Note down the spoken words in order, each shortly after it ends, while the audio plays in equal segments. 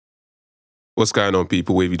What's going on,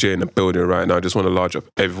 people? Wavy J in the building right now. I just want to large up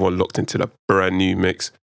everyone locked into the brand new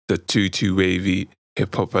mix, the 22 Wavy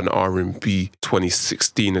Hip Hop and R&B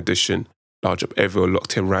 2016 edition. Large up everyone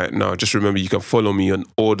locked in right now. Just remember, you can follow me on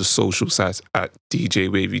all the social sites at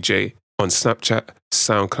DJ Wavy J on Snapchat,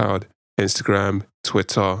 SoundCloud, Instagram,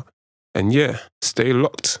 Twitter, and yeah, stay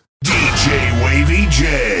locked. DJ Wavy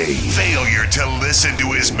J. Failure to listen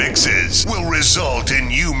to his mixes will result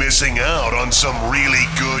in you missing out on some really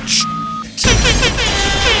good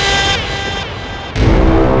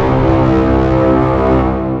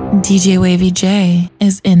DJ Wavy J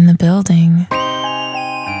is in the building.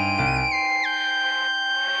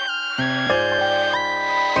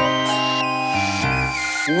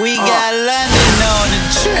 We got London on the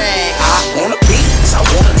track. I wanna beats, I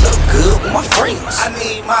wanna look good with my friends. I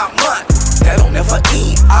need my money, that don't never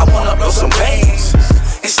end. I wanna blow some bands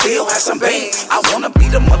and still have some bands. I wanna be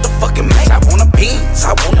the motherfucking man. I wanna beats,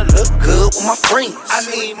 I wanna look good with my friends. I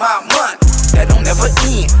need my money, that don't never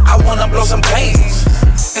end. I wanna blow some bands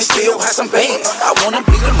and still have some bands. I wanna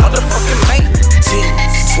be the motherfucking man.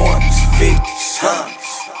 10s, 20s, 50s, 100s.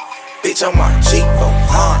 Bitch, I'm on cheap for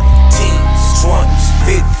 100. 10s, 20s,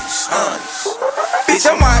 50s, 100s. Bitch,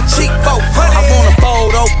 I'm on cheap for 100. I wanna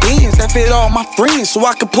fold those beans that fit all my friends, so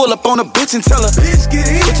I can pull up on a bitch and tell her, bitch, get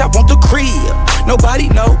in. Bitch, I want the crib. Nobody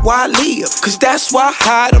know where I live, cause that's why I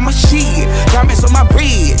hide on my shit. Diamonds on my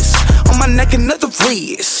wrist, on my neck another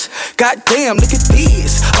wrist. Goddamn, look at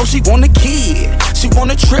this. Oh, she want a kid. She want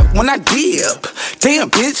a trip when I dip. Damn,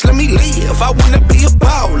 bitch, let me live. I wanna be a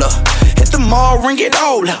baller. Hit the mall, ring it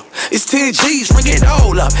all up. It's 10 G's, ring it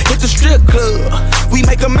all up. Hit the strip club. We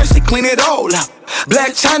make a mess, clean it all up.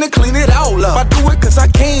 Black China, clean it all up. I do it cause I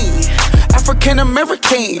can. African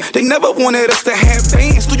American. They never wanted us to have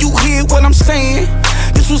bands. Do you hear what I'm saying?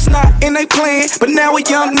 This was not in they plan, but now a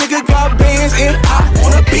young nigga got bands. And I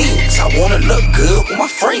wanna beats, I wanna look good with my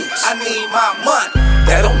friends. I need my money,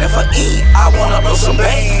 that don't never end. I wanna blow some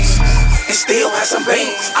bands and still have some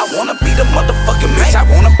bands. I wanna be the motherfucking man. I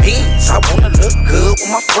wanna beats, I wanna look good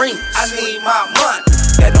with my friends. I need my money,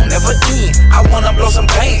 that don't never end. I wanna blow some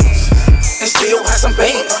bands and still have some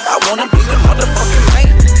bands. I wanna be the motherfucking man.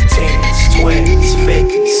 10s, 20s,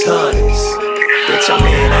 50s, 100s. Bitch, I'm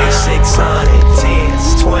in A600.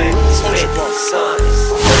 10s, 20s, 50s,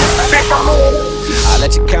 100s. I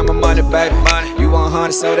let you count my money, baby. You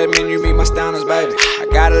 100, so that mean you meet my standards, baby. I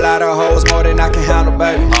got a lot of hoes, more than I can handle,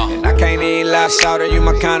 baby. And I can't even lie, shout you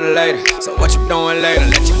my kind of lady. So what you doing later?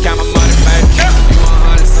 Let you count my money, baby. You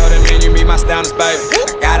 100, so that mean you meet my standards, baby.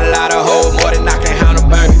 I got a lot of hoes, more than I can handle,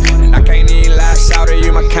 baby. And I can't even lie, shout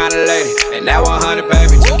you my kind of lady. And that 100,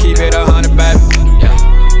 baby, just keep it 100, baby.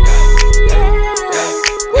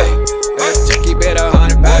 Just keep it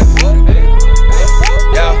 100, baby.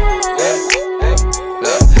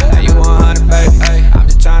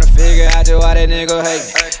 Why that nigga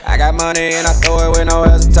hate? I got money and I throw it with no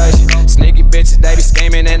hesitation. Sneaky bitches, they be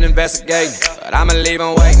scheming and investigating, but I'ma leave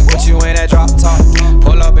them waiting. Put you in that drop top,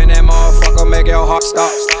 pull up in that motherfucker, make your heart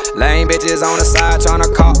stop. Lame bitches on the side tryna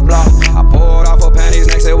cop block. I pulled off her panties,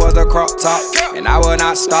 next it was the crop top, and I will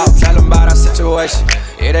not stop. Tell them about our situation.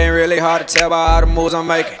 It ain't really hard to tell by all the moves I'm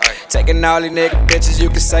making. Taking all these nigga bitches, you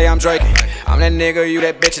can say I'm draking. I'm that nigga, you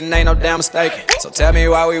that bitch, and ain't no damn mistaken. So tell me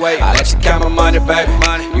why we waiting. I let you count my money, baby.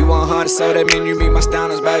 You 100, so that mean you meet my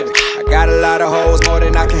standards, baby. I got a lot of hoes, more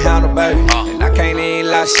than I can handle, baby. And I can't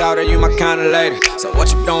even lie, shout you my kind of lady. So what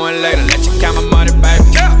you doing later? Let you count my money, baby.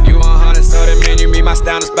 You 100, so that mean you meet my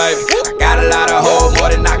standards, baby. I got a lot of hoes,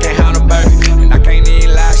 more than I can handle, baby. And I can't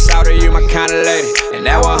even lie, shout you my kind of lady. And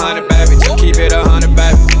that 100, baby, just keep it 100,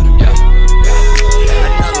 baby.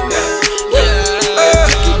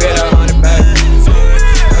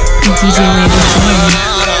 DJ Wavy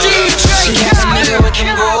She got a nigga with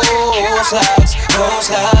them gold slides.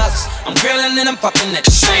 I'm grilling and I'm fucking at the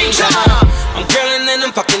same time. I'm grilling and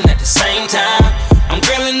I'm fucking at the same time. I'm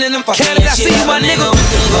grilling and I'm fucking. Canada, see my nigga with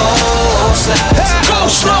them gold slides.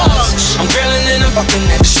 I'm grilling and I'm fucking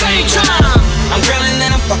at the same time. I'm grilling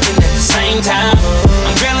and I'm fucking at the same time.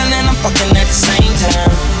 I'm grilling and I'm fucking at the same time.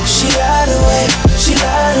 She lied away, she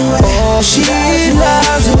lied away. Oh, she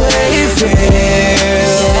loves the way it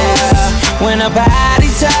feels. When her body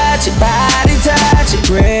touch it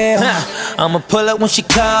real. I'ma pull up when she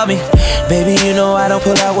call me. Baby, you know I don't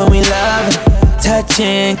pull out when we loving.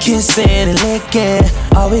 Touching, kissing, and licking.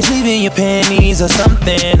 Always leaving your panties or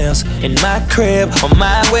something else in my crib, on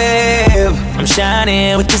my web. I'm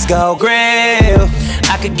shining with this gold grill.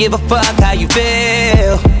 I could give a fuck how you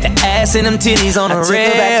feel. The ass and them titties on the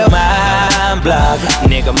real. My block,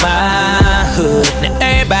 nigga, my hood. Now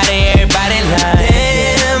everybody lying.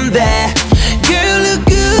 Damn, that girl look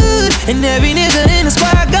good And every nigga in the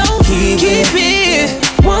squad gon' keep it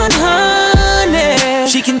 100.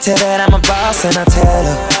 She can tell that I'm a boss and I tell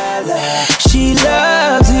her she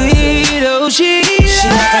loves it, oh she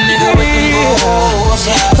like a nigga with them goals.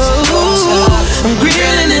 I'm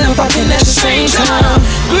grilling and I'm fucking at the same time.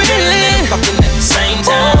 Grilling, fucking at the same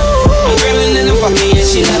time. I'm grilling and I'm fucking, yeah,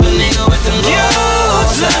 she love a nigga with them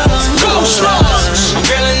goals. I'm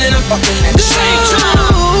grilling and I'm fucking at the same time.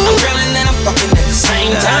 I'm grilling and I'm fucking at the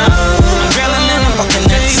same time. I'm grilling and I'm fucking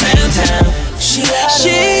at the same time. She loves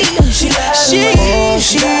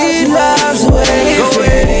the way it feels.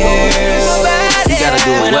 You gotta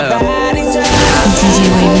do it well. DJ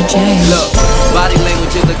Wavy J. Look, body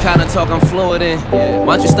language is the kind of talk I'm fluent in.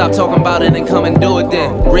 Why don't you stop talking about it and come and do it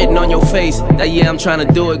then? Written on your face, that yeah, I'm trying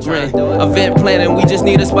to do it, grin. Event planning, we just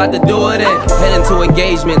need a spot to do it in. Heading to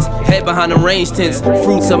engagements, head behind the range tents.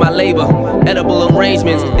 Fruits of my labor, edible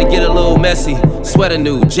arrangements. They get a little messy. Sweater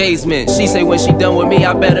new, Jay's mint. She say when she done with me,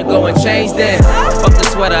 I better go and change then. Fuck the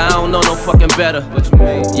sweater, I don't know no fucking better.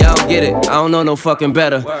 Y'all don't get it, I don't know no fucking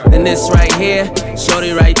better than this right here,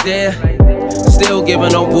 shorty right there. Still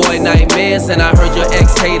giving old boy nightmares, and I heard your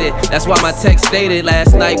ex hated. That's why my text stated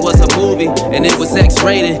last night was a movie, and it was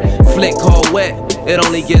X-rated. Flick called Wet, it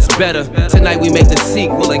only gets better. Tonight we make the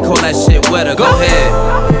sequel and call that shit wetter. Go ahead.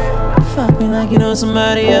 Fuck me like you know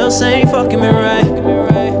somebody else ain't fucking me right.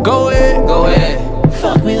 Go ahead. Go ahead.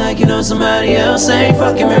 Fuck me like you know somebody else ain't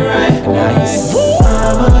fucking me right. Nice.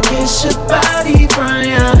 I'ma kiss your body from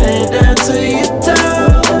your head down to your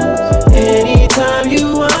toes. Anytime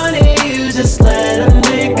you want it, you just let a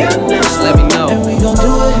nigga know. Just let me know. And we gon'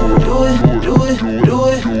 do it, do it, do it, do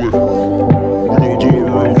it. We gon' do it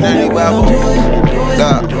right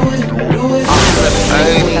now. Do it.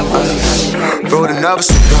 Roll another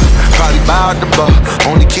cigar, probably bout the bar.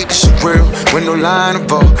 Only keep the shit real, with no line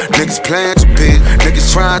above. Niggas playing too big, niggas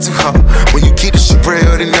trying too hard. When you keep the shit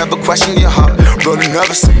real, they never question your heart. Roll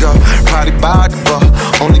another cigar, probably bout the bar.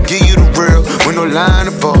 Only give you the real, with no line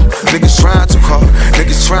above. Niggas trying too hard,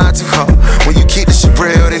 niggas trying too hard. When you keep the shit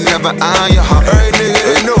real, they never iron your heart. Every nigga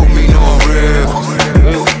they know me, know I'm real.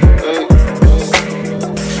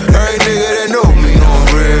 Every nigga they know me, know I'm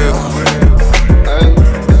real.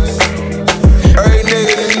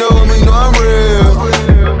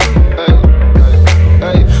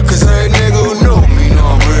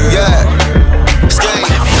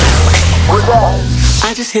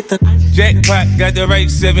 I just hit the jackpot, got the right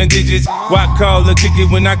 7 digits. Why call or kick it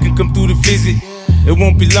when I can come through to visit? It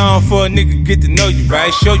won't be long for a nigga get to know you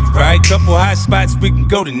right, show you right. Couple hot spots we can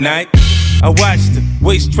go tonight. I watched the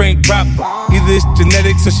waist train proper. Either it's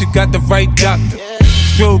genetics or she got the right doctor.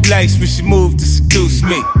 Strobe lights when she moved to seduce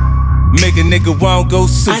me. Make a nigga won't go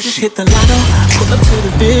sushi. I just hit the lotto, pull up to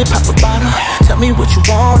the vid, pop a bottle. Tell me what you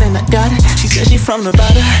want and I got it. She said she from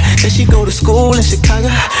Nevada, said she go to school in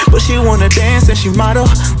Chicago, but she wanna dance and she model.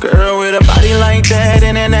 Girl with a body like that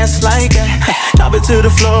and an ass like that. Drop it to the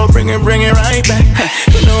floor, bring it right back.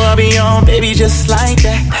 You know I be on, baby, just like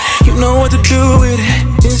that. You know what to do with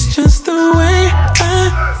it. It's just the way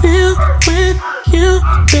I feel with you,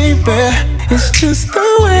 baby. It's just the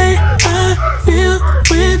way I feel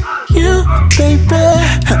with you, baby.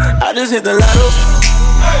 I just hit the lotto.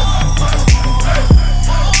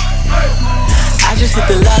 I just hit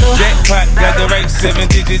the lotto. Jackpot, got the right 7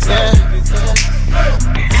 digits. I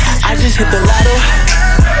just hit the lotto.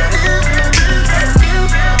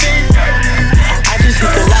 I just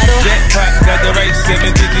hit the lotto. Jackpot, got the right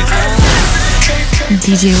 7 digits.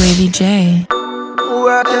 DJ Wavy J.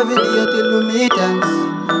 Work every day till we meet ends.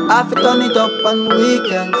 I fi turn it up on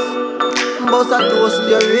weekends. Boss a toast to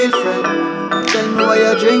your real friend. Tell me why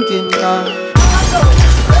you're drinking, yeah.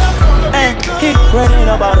 Hey, when ain't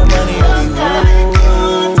about the money,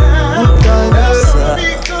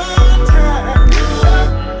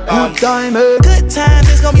 good time, good times,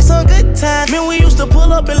 it's gonna be some good times. Man, we used to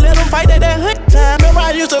pull up and let them fight at that hood time. Remember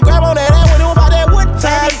I used to grab on that ass when it was about that wood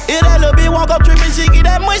time. If that little bitch walk up tripping, she get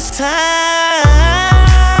that much time.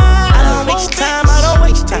 I don't waste time, I don't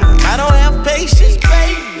waste time. I don't have patience,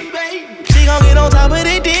 baby. She gon' get on top of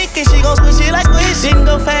the dick and she gon' switch it like Swiss. Didn't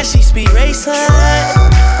go fast, she speed racing.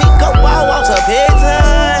 We go wild walks up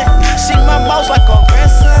bedtime. She my boss like a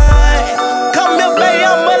grandson. Come here, baby,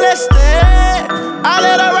 I'm molested. I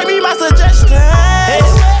let her write me my suggestion. Hey,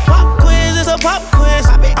 pop quiz, it's a pop quiz.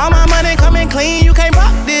 All my money coming clean, you can't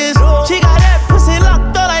pop this. She got that pussy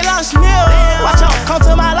locked up like Lost Mill. Watch out, come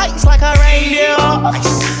to my lights like a reindeer.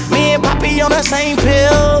 Me and Poppy on the same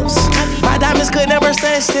pills. My diamonds could never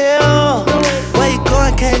stand still. Wake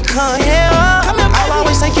I can't come here. I'll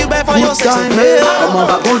always take you back for your sex time, appeal. come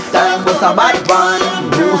over, good time, but a bad one.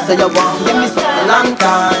 You say you want, give me something long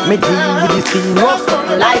time. Me deal with the scene, no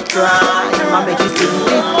something like crime. I make you sing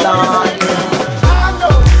this song.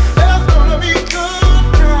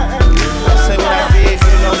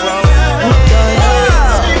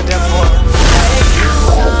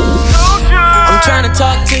 Trying to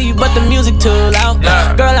talk to you, but the music too loud.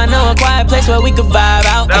 Girl, I know a quiet place where we could vibe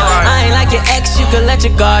out. I ain't like your ex, you could let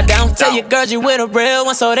your guard down. Tell your girls you with a real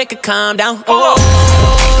one so they could calm down. Oh,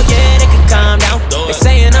 yeah, they could calm down. They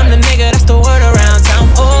saying I'm the nigga, that's the word around town.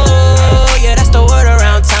 Oh, yeah, that's the word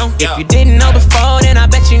around town. If you didn't know before, then I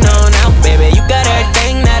bet you know now. Baby, you got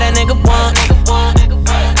everything that a nigga want.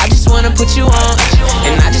 I just wanna put you on,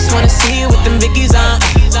 and I just wanna see you with them Vickies on.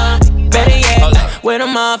 Better yet, with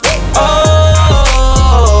them off.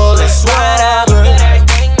 Oh, let's ride out.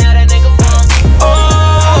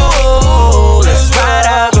 Oh, let's ride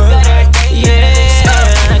out.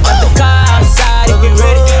 Yeah, got the car outside if you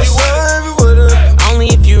ready. Only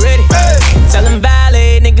if you ready. Tell them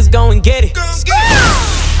valet niggas go and get it.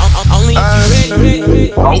 Only if you ready.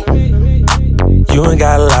 You ain't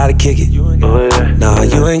got a lot to kick it. Nah,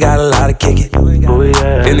 you ain't got a lot to kick it.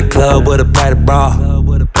 In the club with a padded bra.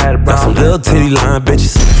 Got some little titty line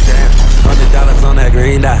bitches. $100 on that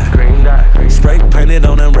green dot. Spray painted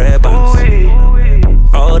on them red bottoms.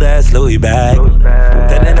 Oh, that's Louis bag.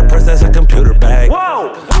 That ain't a purse, that's a computer bag.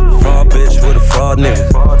 Fraud bitch with a fraud nigga.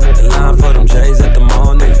 The line for them J's at the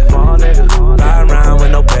mall nigga. Ride around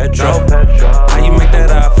with no petrol. How you make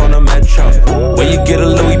that off on the metro? When you get a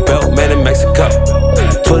Louis belt made in Mexico.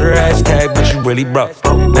 Twitter hashtag, but you really broke.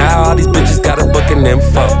 Now all these bitches got a booking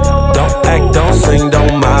info. Don't act, don't sing,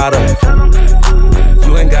 don't model.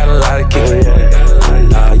 You ain't got a lot of kick.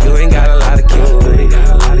 Nah, you ain't got a lot of kick.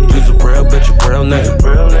 You's a real bitch, a real nigga.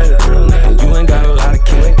 You ain't got a lot of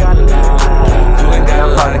kick. You ain't got a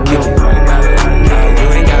lot of kick. Nah, you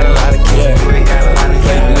ain't got a lot of kick.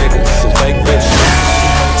 Fake niggas, some fake bitches.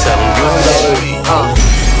 Tell them you ain't got a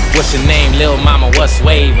What's your name, lil' mama, what's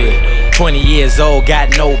wavy? 20 years old, got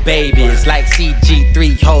no babies. Like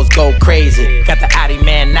CG3, hoes go crazy. Got the Audi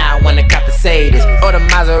man now, wanna cop the Mercedes. Or the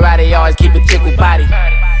Maserati, always keep a chick with body.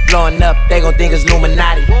 Blowing up, they gon' think it's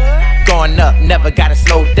Illuminati. Going up, never got a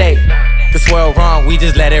slow day. The swirl wrong, we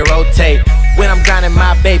just let it rotate. When I'm grinding,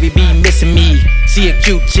 my baby be missing me. See a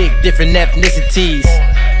cute chick, different ethnicities.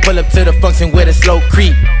 Pull up to the function with a slow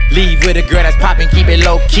creep. Leave with a girl that's poppin', keep it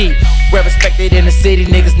low key. Well respected in the city,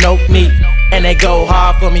 niggas know me. And they go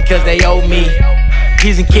hard for me cause they owe me.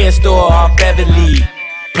 Keys and Care store off Beverly.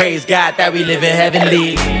 Praise God that we live in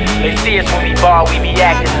heavenly. They see us when we ball, we be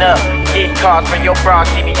acting up. Get cars from your bra,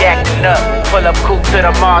 see me acting up. Pull up coupe to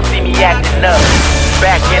the mall, see me acting up.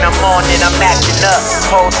 Back in the morning, I'm acting up.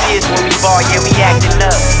 Whole see us when we ball, yeah, we acting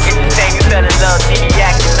up. It's the same you fell in love, see me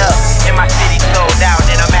acting up. In my city sold out,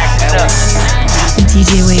 and I'm acting up.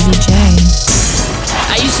 DJ Wavy J.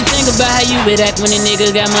 I used to think about how you would act when a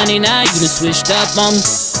nigga got money. Now you done switched up on me.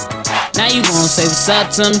 Now you wanna say what's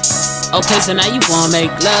up to me. Okay, so now you wanna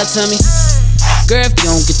make love to me. Girl, if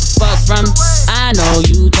you don't get the fuck from me, I know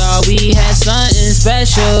you thought we had something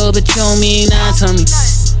special, but you don't mean nothing to me.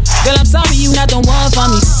 Girl, I'm sorry you not the one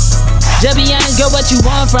for me. Just be honest, girl, what you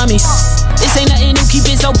want from me? This ain't nothing new, keep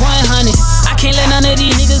it so 100. I can't let none of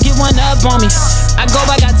these niggas get one up on me. I go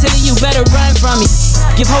back, I tell you, you better run from me.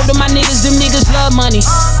 Give hope to my niggas, them niggas love money.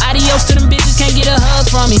 Adios to them bitches, can't get a hug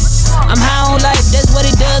from me. I'm high on life, that's what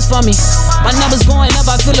it does for me. My numbers going up,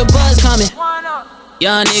 I feel a buzz coming.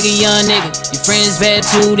 Young nigga, your friends bad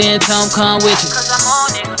too, then tell 'em come with you.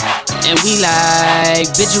 And we like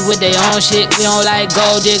bitches with their own shit, we don't like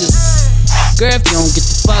gold diggers. Girl, if you don't get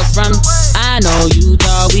the fuck from me, I know you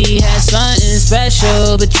thought we had something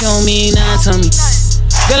special, but you don't mean nothing to me.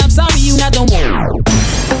 Girl, I'm sorry you not the one.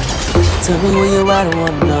 Tell me where you at, I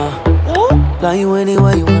wanna know. Fly you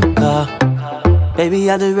anywhere you wanna go. Baby,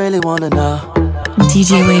 I just really wanna know.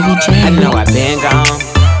 DJ Wavy J. I know I've been gone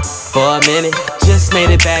for a minute. Just made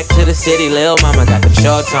it back to the city. Lil' mama got the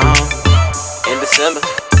shorts on. In December,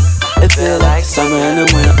 it feel like summer in the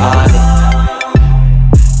winter autumn.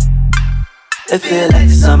 It feel like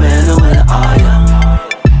summer in the winter autumn.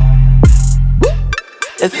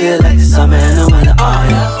 It feel like summer in the winter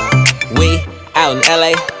autumn. We out in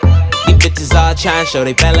LA. These bitches all trying to show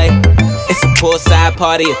they ballet. It's a poolside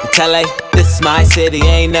party at the tele. This is my city,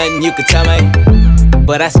 ain't nothing you can tell me.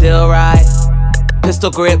 But I still ride.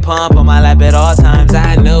 Pistol grip pump on my lap at all times.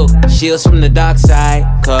 I knew she was from the dark side,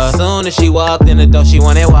 cause soon as she walked in the door, she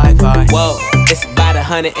wanted Wi-Fi. Whoa, it's about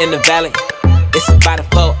 100 in the valley. It's about a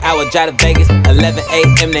 4-hour drive to Vegas. 11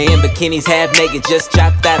 a.m. they in bikinis, half naked. Just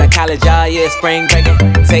dropped out of college, all year spring breaking.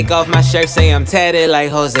 Take off my shirt, say I'm tatted like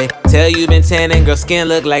Jose. Tell you been tanning, girl skin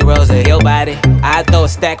look like Rose. Your body, I throw a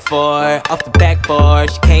stack for her. Off the backboard,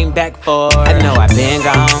 she came back for her. I know I been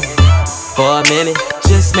gone for a minute.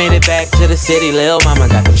 Just made it back to the city, lil' mama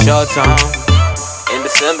got them shorts on. In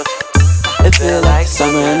December, it feel like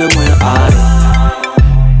summer in the winter autumn.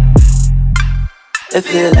 It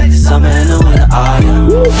feel like summer in the winter autumn.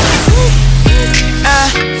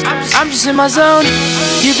 I'm just in my zone.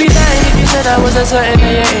 You'd be lying if you said I wasn't certain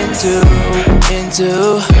that you're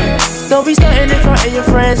into. Don't be starting in front of your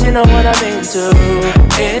friends, you know what I'm into.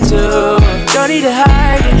 Don't need to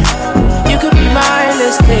hide it. You could be mine,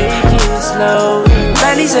 let's take it slow.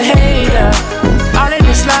 Man, he's a hater. All in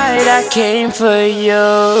the slide, I came for you.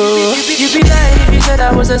 You'd be lying if you said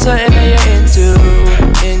I wasn't certain that you're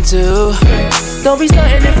into. Don't be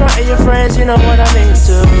starting in front of your friends, you know what I'm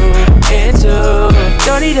into.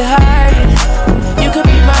 Don't need to hide it. You could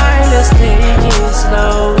be mine, let's take it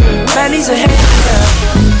slow. Man, he's a hater.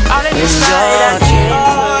 All in the slide, I came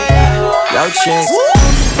for you. Yo, chick.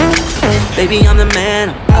 Baby, I'm the man.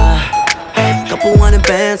 Couple hundred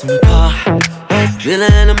bands on the car. Villa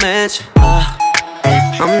in a mansion.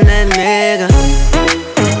 I'm that nigga.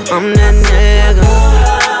 I'm that nigga.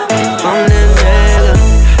 I'm that nigga.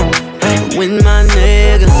 With my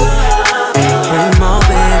niggas. Bring more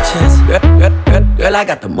bitches. Girl, I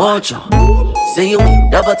got the mojo. See you when you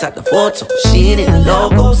double tap the photo. She ain't in the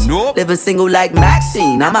logos. Living single like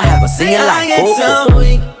Maxine. I'ma have her singing like Coco.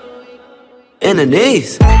 In the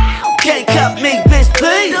knees. Can't cut me, bitch,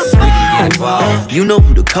 please. You know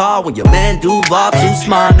who to call when your man Duval too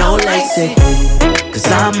smart, no lacy. Cause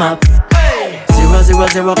I'm up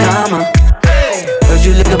 000, comma. Heard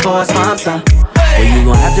you looking for a sponsor. Well, you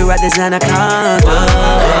gon' have to write this anaconda.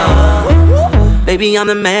 Baby, I'm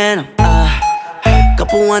the man.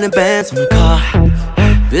 Couple hundred bands on the car.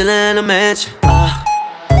 Villa in a mansion.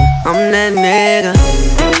 I'm that nigga.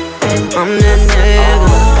 I'm that nigga.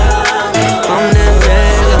 I'm that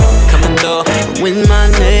nigga. Coming through with my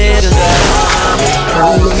niggas.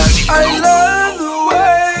 I love the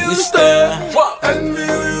way you stare at me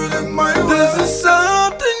with my. This is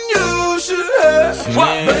something you should have.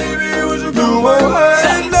 Baby, would you come away?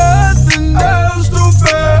 Ain't nothing else to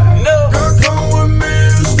bear. Girl, come with me.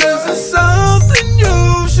 This is something you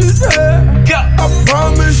should have. I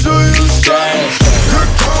promise you straight. Girl,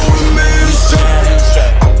 come with me straight.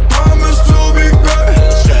 I promise to be great.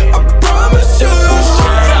 I promise you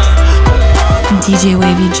straight. DJ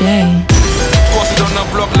Wavy J. Posted on the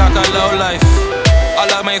block like a low life. I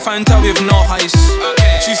like my Fanta with no ice.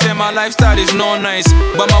 She said my lifestyle is no nice,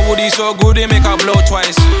 but my woody so good they make her blow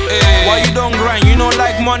twice. Why you don't grind? You don't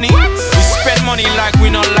like money? We spend money like we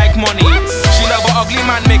don't like money. She love an ugly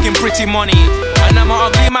man making pretty money, and I'm an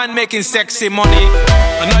ugly man making sexy money.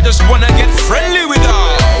 And I just wanna get friendly with her.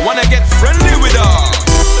 Wanna get friendly with her.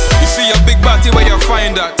 You see a big body where you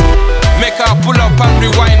find that. Make her pull up and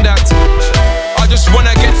rewind that. I just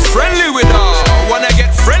wanna get friendly with her. Wanna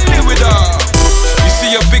get friendly with her. You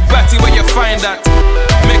see a big body where you find that.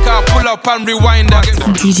 Make her pull up and rewind that.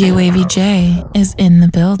 DJ Wavy J is in the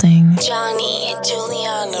building. Johnny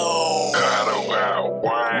Giuliano.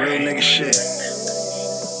 Real nigga shit.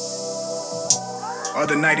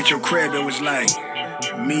 Other night at your crib, it was like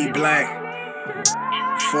me, Black,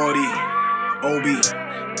 40, Obi.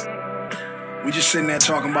 We just sitting there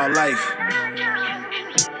talking about life.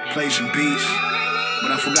 Play some beats,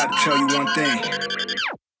 but I forgot to tell you one thing.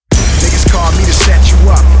 Niggas called me to set you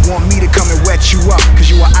up, want me to come and wet you up. Cause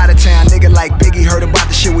you were out of town, nigga like Biggie. Heard about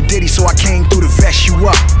the shit with Diddy, so I came through to vest you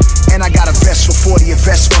up. And I got a vest for 40, a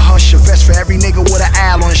vest for Hush, a vest for every nigga with an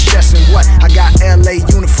owl on his chest. And what? I got LA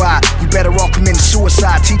unified. You better all committing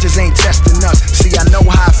suicide. Teachers ain't testing us. See, I know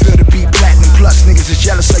how I feel to be platinum plus. Niggas is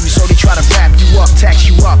jealous of you, so they try to wrap you up, tax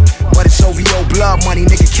you up. But it's OVO blood money,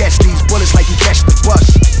 nigga. Catch these bullets like you catch the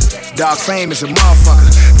bus. Dog fame is a motherfucker.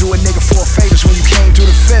 Do a nigga 4 favors when you came to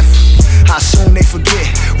the 5th. How soon they forget?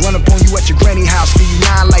 Run up on you at your granny house, give you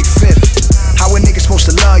 9 like 5th. How a nigga supposed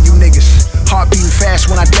to love you niggas? Heart beating fast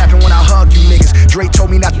when I dap and when I hug you niggas. Dre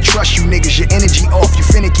told me not to trust you niggas. Your energy off, you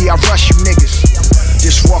finicky, I rush you niggas.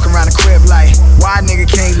 Just walking around the crib like, why a nigga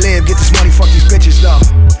can't live? Get this money, fuck these bitches though.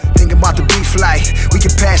 Thinking about the beef like, we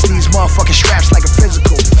can pass these motherfucking straps like a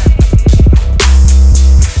physical.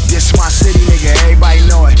 This my city, nigga, everybody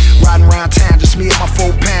know it. Riding around town, just me and my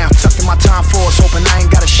 4 pound. Tucked in my time force, hoping I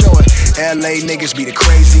ain't gotta show it. LA niggas be the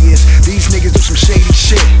craziest. These niggas do some shady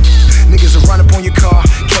shit. Niggas will run up on your car,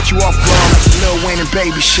 catch you off guard like some Lil Wayne and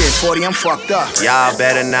Baby shit. 40, I'm fucked up. Y'all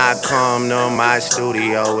better not come to my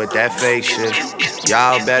studio with that fake shit.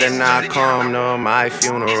 Y'all better not come to my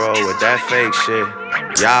funeral with that fake shit.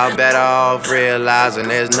 Y'all better off realizing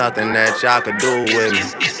there's nothing that y'all could do with me.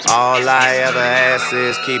 All I ever ask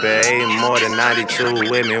is keep it 8 more than 92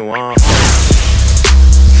 with me. One.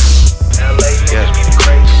 Yeah.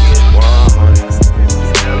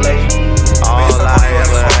 100. All I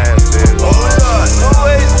ever ask is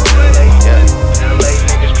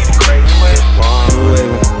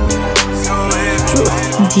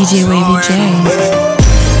DJ Wavy J.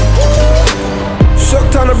 Shook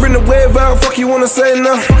time to bring the wave out, fuck you wanna say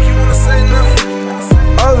now. I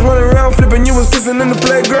was running around flipping, you was kissing in the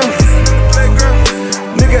playground.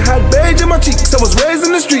 Nigga had beige in my cheeks, I was raised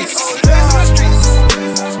in the streets.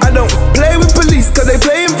 I don't play with police, cause they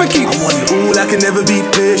playin' for keeps. I'm on the ooh, I can never be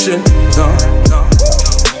patient, no.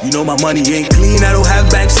 You know my money ain't clean, I don't have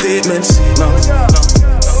bank statements, no.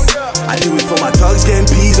 I do it for my thugs getting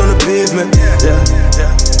peas on the pavement, yeah.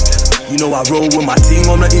 You know I roll with my team,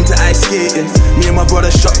 I'm not into ice skating. Me and my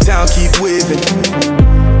brother shut down, keep waving.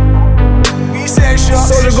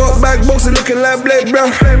 Soldier got back, boxing looking like Blake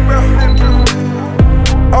Brown. I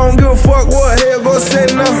don't give a fuck what hell go say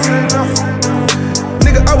now.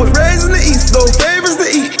 Nigga, I was raised in the east, no favors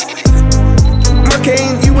to eat. My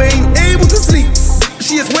cane, you ain't able to sleep.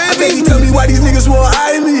 She is waving. Tell me why these niggas won't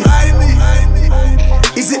eye me.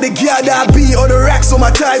 Is it the girl that I be or the racks on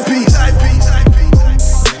my timepiece?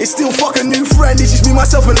 It's still fucking new friend, it's just me,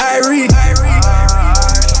 myself, and Irene.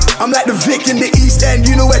 I'm like the Vic in the East End,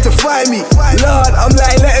 you know where to find me. Lord, I'm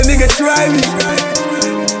like, let a nigga try me.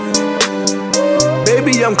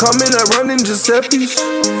 Baby, I'm coming, I'm running Giuseppe's.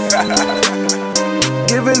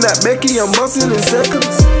 Giving that Becky, I'm busting in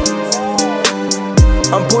seconds.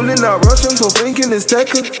 I'm pulling out Russian, so thinking it's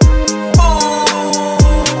Tekken.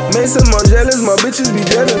 Mason Margiela's, my bitches be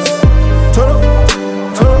jealous. Turn up.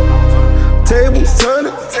 Tables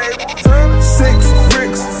turning, 6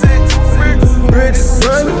 bricks, bridges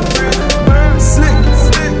burning, slick,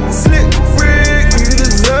 brick, you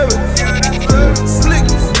deserve it, slick.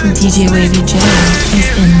 DJ Wavy J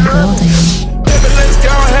is in the building. Baby, let's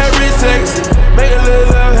go and have rich sex. Make a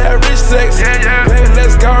little love, have rich sex. Baby,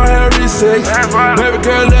 let's go and have rich sex. Baby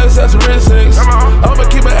girl, let's have some rich sex. I'ma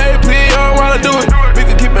keep an AP on while I do it. We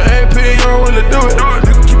can keep an AP on while I do it.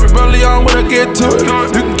 You can keep it rolling on when I get to it.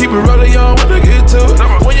 You can keep it rolling on when I get to it.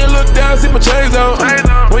 When you look down, see my chains on.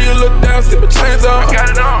 When you look down, see my chains on.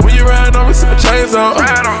 When you ride on me, see my chains on.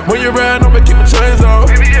 When you ride on me, keep my chains on.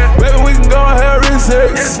 Baby, we can go and have rich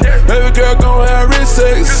sex. Baby girl, go and have rich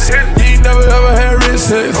sex. You ain't never ever had rich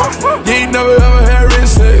sex. You ain't never ever had rich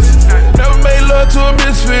sex. Never made love to a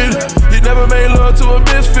misfit. You never made love to a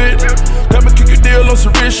misfit. Let me kick a deal on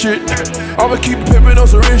some rich shit. I'ma keep pimpin' on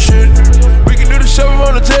some rich shit. We can do the show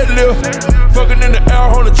on the jet lift. Fucking in the air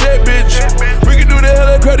on the jet, bitch. We can do the hell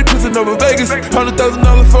at credit cruising over Vegas.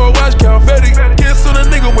 $100,000 for a watch, confetti. Kiss on a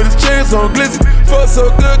nigga with his chains on glizzy. Fuck so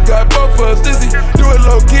good, got both of us dizzy. Do it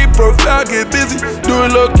low key, profile, get busy. Do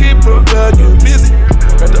it low key, profile, get busy.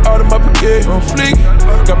 Got the art of my brigade on fleek.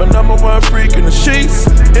 Got my #1 freak in the sheets.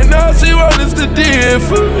 And all she wants is the deal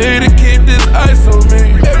for me to keep this ice on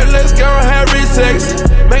me. Baby, let's go and have rich sex.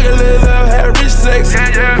 Make a little love, have rich sex.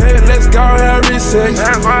 Baby, let's go and have rich sex.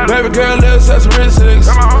 Baby girl, let's have some rich sex.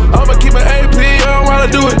 I'ma keep an AP on while I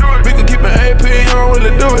do it. We can keep an AP on while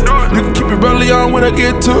I do it. You can keep it rolling on when I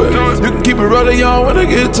get to it. You can keep it rolling on when I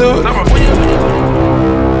get to it.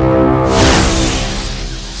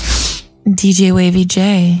 DJ Wavy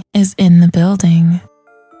J is in the building.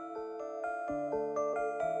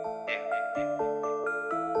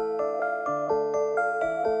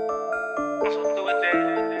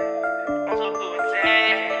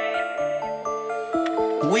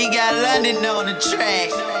 We got London on the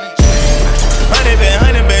track.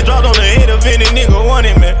 100 band, dropped on the head of any nigga want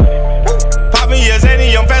it, man. Pop me as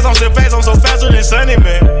any, I'm fast, I'm so fast, I'm so faster than Sunny,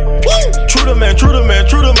 man. True to man,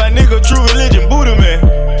 my nigga, true religion, Buddha, man.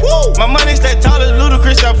 My money stay tall as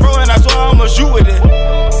Ludacris, I throw and I swear I'ma shoot with it.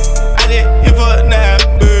 I did it for 9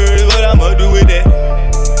 birds, what I'ma do with that?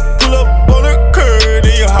 Pull up on the curb,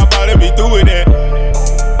 then you hop out and be through with that.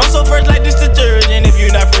 I'm so fresh like this detergent, if you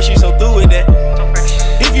not fresh, you so through with that.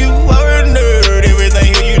 If you are a nerd,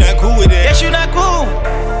 everything here, you not cool with that. Yes, you not cool,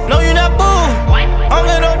 no, you not boo. I'm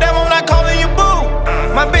lit up, damn, I'm not calling you boo.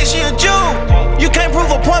 My bitch, she a Jew. You can't prove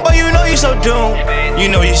a point, but you know you so doomed. You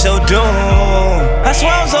know you so doomed. I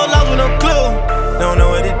swear I'm so lost with no clue. Don't know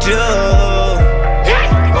what to do.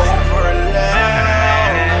 Over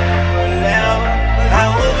loud. I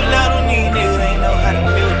over loud, don't need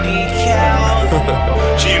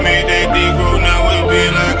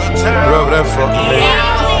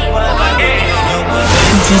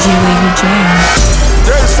J.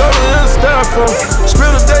 Dirty soda in the styrofoam.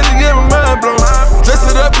 Spill the day to get my mind blown. Dress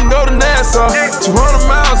it up and go to Nassau. 200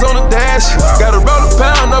 miles on the dash. Gotta roll a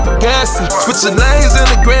pound up a gas. Switching lanes in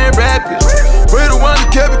the Grand Rapids. We the one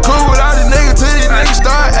that kept it cool with all these niggas till these niggas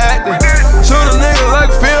start acting. Shoot a nigga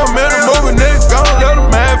like a film in a movie, nigga, gon' let them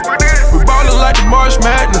have it. We ballin' like the March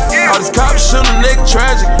Madness. All these cops shoot a nigga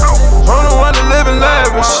tragic. I'm the one that live in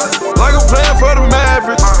lavish, like I'm playing for the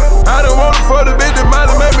Mavericks. I done want it for the bitch that might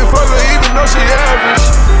have made me fuck her even though she average.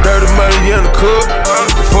 Dirty money in the cook,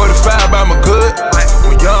 45 by my good.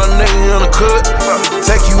 When young nigga in the cook,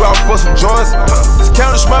 take you out for some joints. Just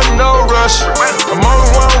count this money, no rush. I'm on the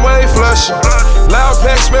one-way flushing. Loud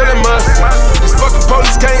pack smelling mustard. These fucking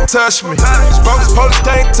police can't touch me. These bogus police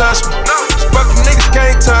can't touch me. These fucking niggas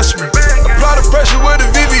can't touch me. Apply the pressure with the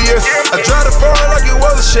VVS. I drive the foreign like it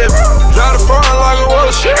was a Chevy. Drive the foreign like it was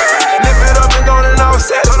a Chevy. Lift it up and go and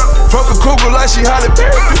offset it. Fuck a cougar like she Halle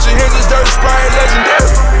Berry. Picture hinges, dirty sprite,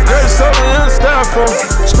 legendary. Dirty soda in the styrofoam.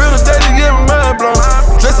 Spill the day to get my mind blown.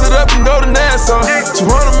 Dress it up and go to Nassau.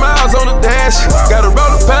 200 miles on the dash. Gotta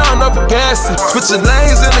roll a pound up a gas. Switching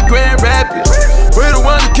lanes in the Grand Rapids. We the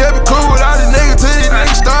one that kept it cool with all these niggas till these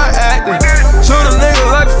niggas start acting. Shoot a nigga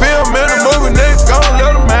like a film in a movie, nigga, gon'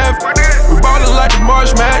 let them have it. We ballin' like the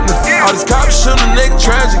March Madness. All these cops shoot a nigga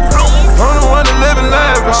tragic. I'm the one that live in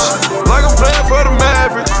lavish, like I'm playing for the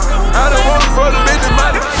Mavericks. I done want it for the bitch that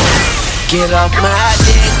might. Get off my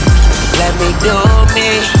dick, let me do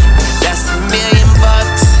me. That's $1 million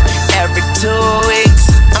every 2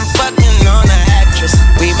 weeks. I'm fucking on an actress,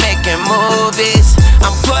 we making movies.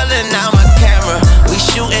 I'm pulling out my camera, we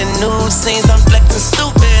shooting new scenes. I'm flexing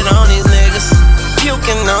stupid on these niggas,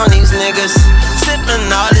 puking on these niggas, sipping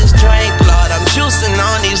all this drink, Lord. I'm juicing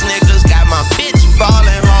on these niggas. Got my bitch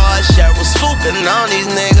ballin' hard, Cheryl swooping on these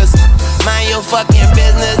niggas. Mind your fucking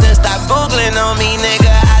business and stop googling on me,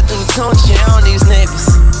 nigga. I do tune shit on these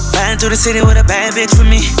niggas. Riding through the city with a bad bitch for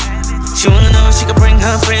me. She wanna know if she can bring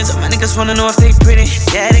her friends. All my niggas wanna know if they pretty.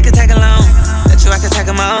 Yeah, they can tag along. Bet you I can tag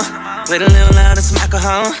them all. With a little loud and some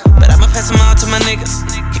alcohol. But I'ma pass them all to my niggas.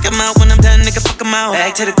 Kick them out when I'm done, nigga, fuck them out.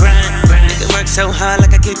 Back to the grind. Nigga work so hard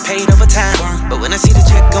like I get paid overtime. But when I see the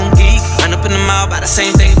check gon' geek, run up in the mall, buy the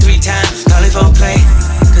same thing 3 times. Call it for play.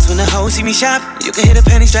 Cause when the hoes see me shop, you can hit a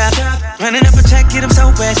penny strap. Running up a check, get them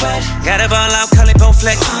so wet. Got a ball out, call it both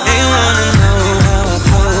flex. They wanna know how I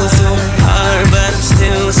pull so hard, but I'm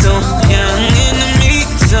still so young in the meat,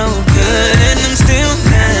 so good, and I'm still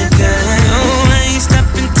not done. Oh, I ain't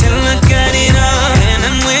stopping till I got it all, and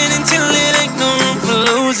I'm winning till it ain't no room for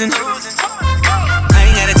losing. I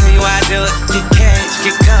ain't gotta tell you why I do it. Get cash,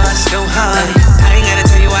 get cars, go hard. I ain't gotta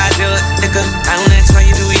tell you why I do it, nigga. I don't ask why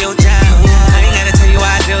you do your job. I ain't gotta tell you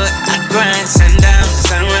why I do it. I grind, sundown to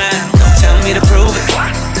sunrise. Don't tell me to prove it,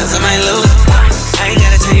 cause I might lose it. I ain't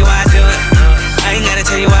gotta tell you why I do it. I ain't gotta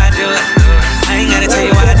tell you why I do it. I ain't gotta tell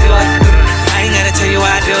you why I do it. I ain't gotta tell you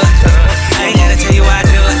why I do it. I ain't gotta tell you why I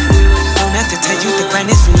do it. Don't have to tell you the grind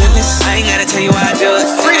is relentless. I ain't gotta tell you why I do it.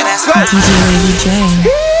 DJ Wavy J.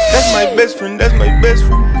 That's my best friend, that's my best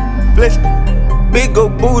friend. Bless me. Big ol'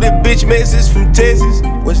 booty bitch message from Texas.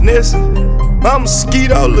 What's Nessa? I'ma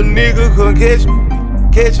skeet all the nigga gon' catch me,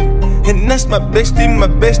 catch me. And that's my bestie, my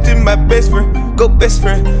bestie, my best friend. Go best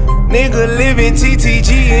friend. Nigga living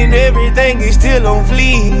TTG and everything is still on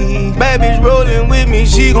fleek. Bad bitch rolling with me,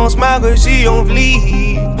 she gon' smile cause she on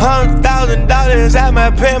fleek. $100,000 I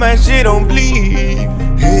might pay my shit on fleek.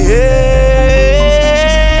 Yeah.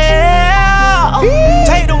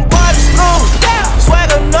 Take them boys to school,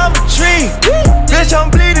 swagger number 3. Bitch, I'm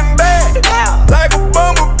bleeding bad, like a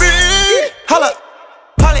bumblebee. Holla,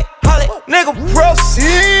 holly, holly, nigga,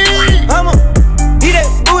 proceed. I'ma eat that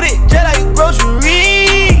booty just like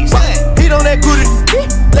groceries. Eat on that booty,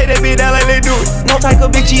 lay that bitch down like they do it. No type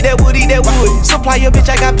of bitch eat that wood, Supply your bitch,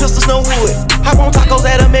 I got pistols, no wood. Hop on tacos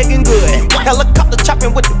that are making good. Helicopter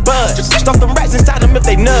chopping with the buzz. Stuff them rats inside them if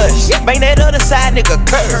they nudge. Bang that other side, nigga,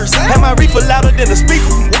 curse. Have my reefer louder than the speaker.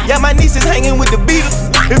 Yeah, my niece is hanging with the Beatles.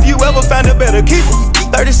 If you ever find a better keeper.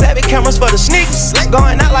 37 cameras for the sneakers.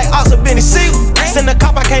 Going out like Ox or Benny Siegel. Send a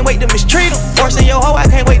cop, I can't wait to mistreat him. Forcing your hoe, I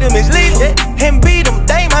can't wait to mislead him. And beat him,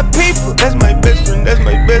 they my people. That's my best friend, that's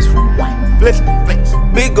my best friend. Bless me.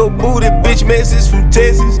 Big ol' booty bitch message from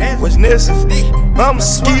Texas. What's Nessa? I'ma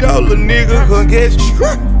skeet all the nigga gon' catch you,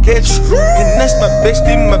 catch you. And that's my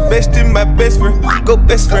bestie, my bestie, my best friend. Go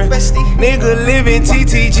best friend. Nigga living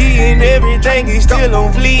TTG and everything is still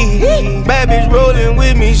on fleek. Bad bitch rolling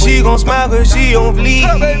with me, she gon' smile cause she on fleek.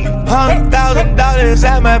 $100,000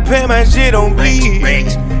 I might pay my shit on bleed.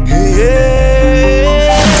 Yeah.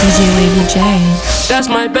 DJ Wavy J. That's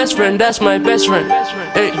my best friend, that's my best friend.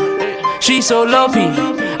 Hey. She so low-key,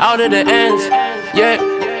 out of the ends. Yeah,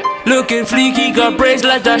 looking fleeky, got braids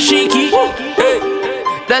like dashiki. Hey,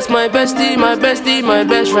 that's my bestie, my bestie, my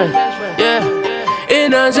best friend. Yeah,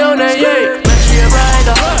 in a zone, yeah. She a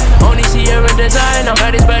rider, only see her in designer.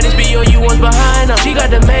 Baddest B.O.U. one's behind her. She got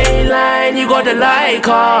the main line, you got the light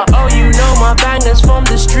car. Oh, you know my bangers from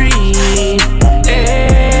the street.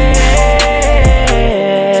 Hey.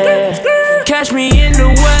 Catch me in the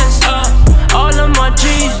West, all of my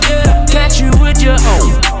G's, yeah. Catch you with your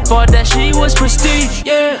own. Thought that she was prestige,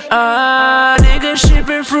 yeah. Nigga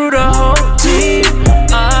shipping through the whole team.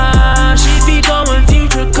 She be going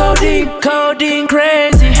future codeine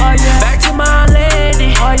crazy. Oh, yeah. Back to my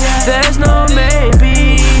lady, oh, yeah. There's no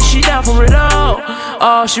maybe. She down for it all.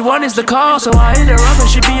 All she want is the call, so I hit her up and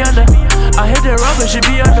she be on the. I hit her up and she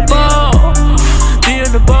be on the ball. Be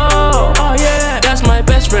on the ball, oh yeah. That's my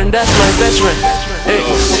best friend, that's my best friend.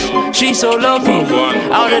 Hey. She so low-key,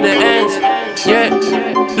 out of the ends. Yeah,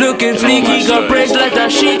 looking fleeky, got braids like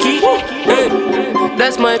dashiki. Hey.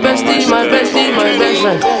 That's my bestie, my bestie, my best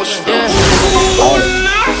friend. Yeah.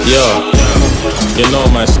 Yo, you know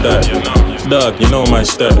my style. Dog, you know my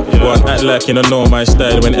style. Go and act like you don't know my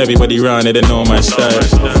style. When everybody round it, they know my style.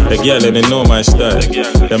 The girl, they know my style.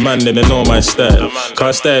 The man, they know my style.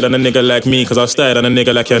 Can't style on a nigga like me, cause I'll style on a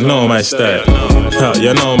nigga like you know my style.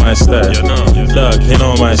 You know my style. Dog, you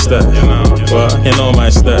know my style. What? You know my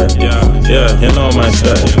style. Yeah, you know my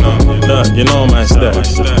style. Dog, you know my style.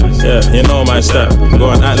 Yeah, you know my style. Go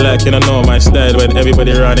and act like you don't know my style. When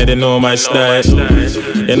everybody round it, they know my style.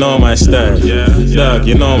 You know my style. Dog,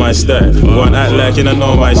 you know my style. Go and act like you don't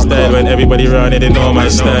know my style. When everybody round it, they know my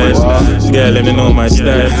style. Girl, they know my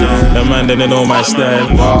style. The man, they know my style.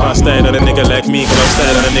 Can't style on a nigga like me, cause I'm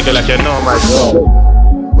style on a nigga like you know my style.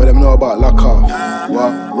 What them know about lock off?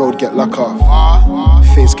 What? Road get lock off.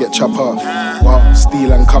 Face get chop off. What?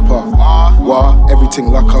 Steel and copper. What? Everything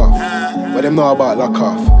lock off. What them know about lock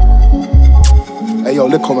off? Hey yo,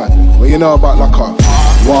 little man, what you know about lock off?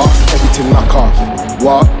 What? Everything lock off.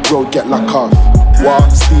 What? Road get lock off. What?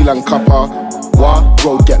 Steel and copper. What?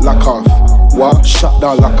 Road get lock off. What? Shut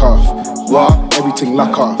down lock off. What? Everything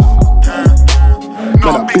lock off.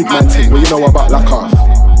 Man, a big man thing, what you know about lock off?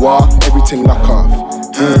 What? Everything lock off.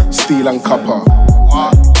 Steel and copper.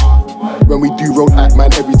 When we do road act,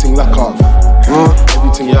 man, everything lock off.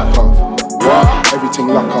 Everything lock off. What? Everything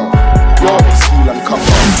lock off. What? Steel and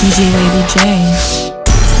copper. DJ Wavy J.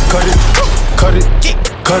 Cut it, cut it,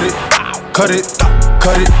 cut it, cut it,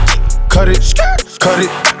 cut it, cut it, cut it,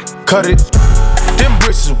 cut it. Them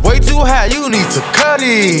bricks is way too high, you need to cut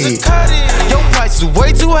it. Your price is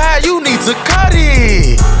way too high, you need to cut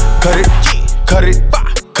it. Cut it, cut it,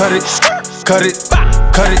 cut it, cut it,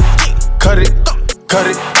 cut it, cut it, cut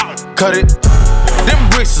it, cut it. Them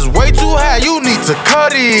bricks is way too high, you need to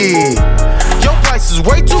cut it. Your price is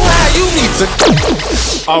way too high, you need to cut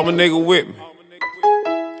it. All my nigga with me.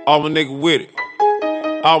 All my niggas with it.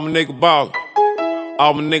 All my niggas ballin'.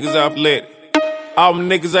 All my niggas athletic. All my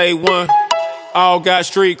niggas A1. All got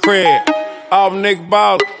street cred. All my niggas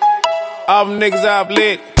ballin'. All my niggas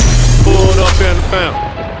athletic. Pulled up in the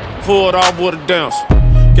fountain. Pulled off with a dance.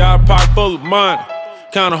 Got a pocket full of money.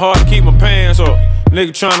 Kinda hard to keep my pants up.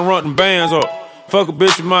 Nigga tryna run them bands up. Fuck a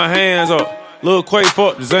bitch with my hands up. Lil' Quay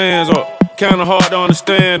fuck the Zans up. Kinda hard to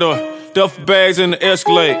understand up. Duffel bags in the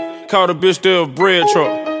Escalade. Caught a bitch there a bread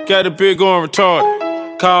truck. Got a big on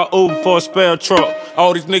retarded. Call Uber for a spare truck.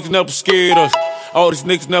 All these niggas never scared us. All these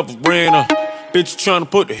niggas never ran us. Bitches tryna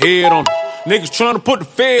put the head on them. Niggas tryna put the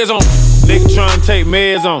feds on them. Niggas tryna take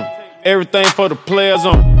meds on them. Everything for the players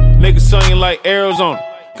on them. Niggas singing like Arizona.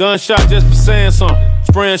 Gunshot just for saying something.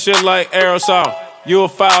 Spraying shit like aerosol. You a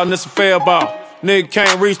foul and it's a fair ball. Nigga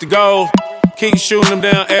can't reach the goal. Keep shooting them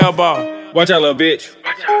down air ball. Watch out, little bitch.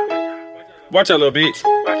 Watch out, little bitch.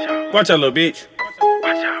 Watch out, little bitch.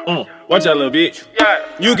 Watch out, little bitch.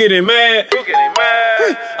 You getting mad?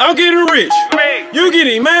 I'm getting rich. You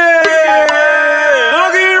getting mad?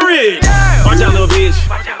 I'm getting rich. Watch out, little bitch.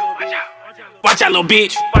 Watch out, little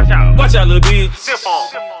bitch. Watch out, little bitch.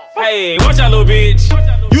 Hey, watch out, little bitch.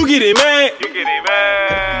 You getting mad?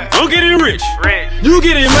 I'm getting rich. You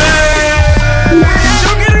getting mad?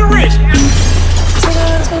 I'm getting rich.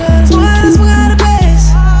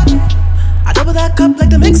 I double that cup like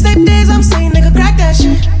the mixtape days. I'm saying, nigga, crack that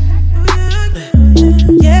shit.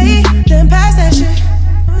 Yeah, then pass that shit.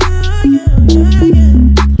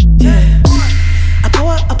 Yeah. I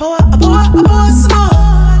pour some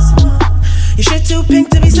more. Your shit too pink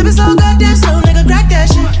to be sipping so goddamn slow, nigga, crack that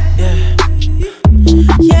shit.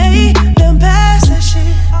 Yeah, then pass that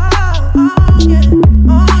shit.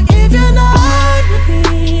 If you're not with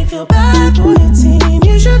me, feel bad for your team.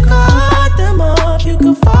 You should cut them off. You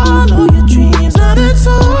can fall.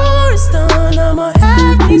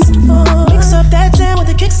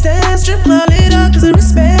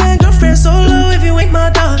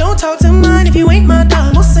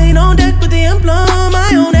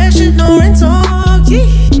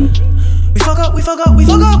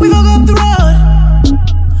 we fuck up the road.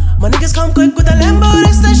 My niggas come quick with the Lambo,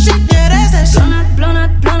 that's that shit, yeah, that's that shit. Blown out,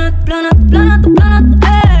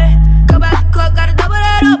 ayy. Go back to court, gotta double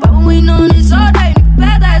that up. But we know this all day, nigga,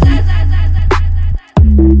 bad that shit.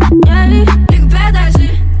 Yeah, nigga, bad that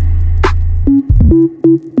shit.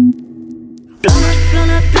 Blown out,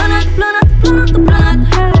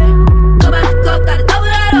 ayy. Go back to court, gotta double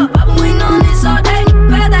that up. But we know this all day, nigga,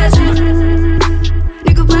 bad that shit.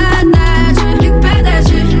 Nigga, bad that shit, nigga, bad that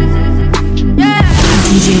shit. Yeah.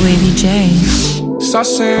 DJ Wavy J.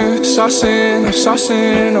 Saucin', I'm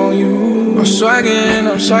saucin' on you. I'm swaggin',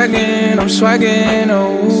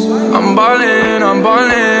 oh. I'm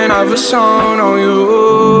ballin', I've a song on you.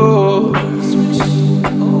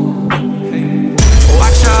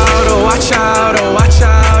 Watch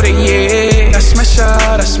out, yeah. I smash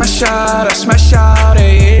out,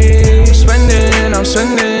 yeah. I'm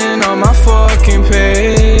spending on my fucking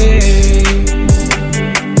pay.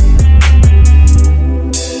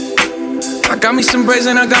 I got me some braids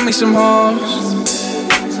and I got me some hoes.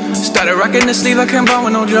 Started rocking the sleeve, I can't buy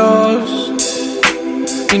with no jaws.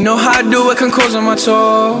 You know how I do it, can close on my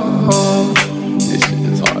toes. This shit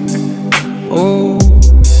is hard. Oh,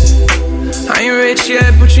 I ain't rich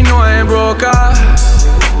yet, but you know I ain't broke,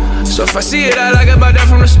 so if I see it, I like it, buy that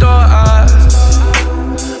from the store,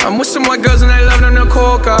 I'm with some white girls and they love them to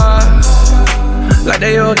coca. Like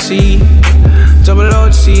they OT, double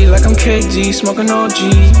OT, like I'm KD, smoking OG.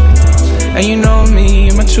 And you know me,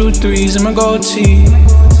 and my 2 3s and my gold tee.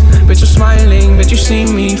 Bitch, you're smiling, bet you see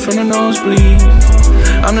me from the nosebleed.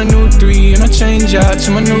 I'm the new 3, and I change out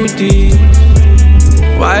to my new D.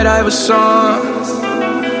 White Iverson.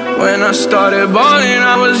 When I started balling,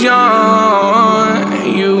 I was young.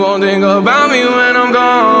 You gon' think about me when I'm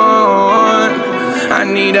gone. I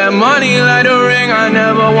need that money like the ring I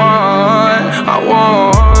never won. I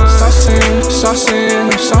want saucin',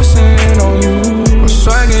 I'm saucin' on you. I'm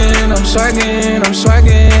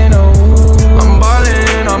swaggin', oh. I'm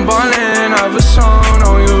ballin', I've a song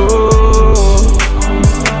on you.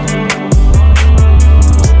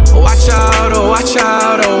 Watch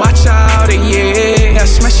out, yeah. I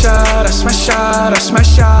smash out,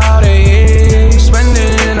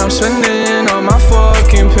 yeah. I'm spending on my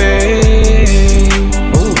fucking pay.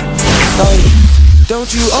 Ooh.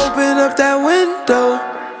 Don't you open up that window.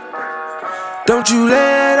 Don't you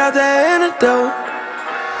let out that antidote.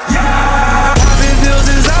 Poppin' pills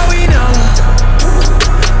is all we know.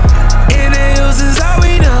 Inhales is all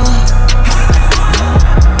we know.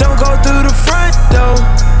 Don't go through the front door.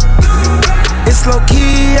 It's low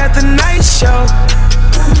key at the night show.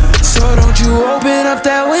 So don't you open up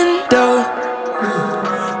that window.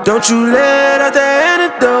 Don't you let out the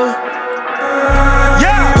antidote.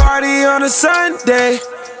 Yeah. Party on a Sunday.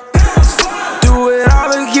 Do it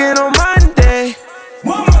all again on Monday.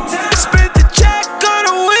 Spent the check on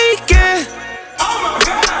a weekend.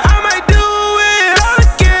 I might do it all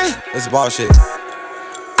again. It's bullshit.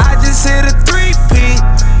 I just hit a 3-peat.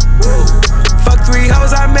 Fuck 3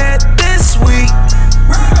 hoes I met this week.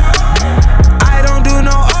 I don't do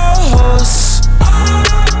no old hoes.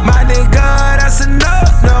 My nigga, that's a no.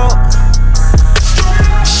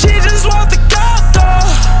 She just want the coco.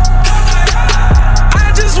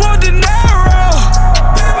 I just want the narrow.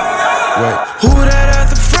 Wait. Who that at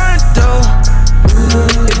the front door?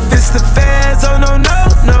 If it's the feds, oh no.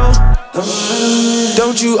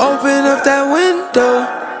 Don't you open up that window.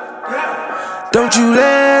 Don't you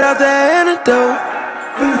let out that antidote.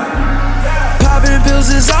 Poppin' pills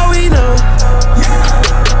is all we know.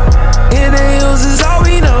 Inhales is all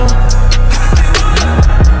we know.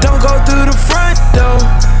 Don't go through the front door.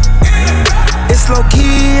 It's low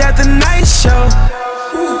key at the night show.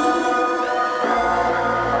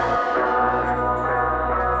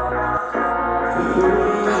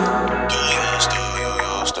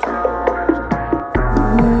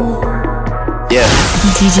 Yeah.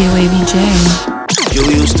 DJ Wavy J. You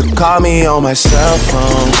used to call me on my cell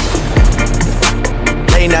phone.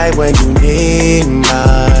 Late night when you need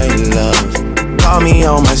my love. Call me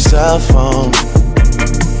on my cell phone.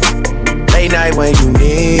 Late night when you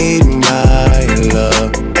need my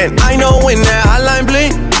love. And I know when that hotline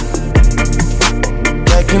blink,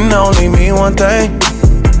 that can only mean one thing.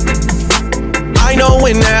 I know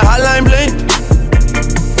when that hotline blink,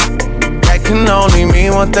 that can only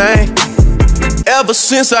mean one thing. Ever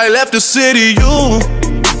since I left the city, you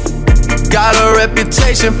got a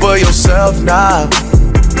reputation for yourself now.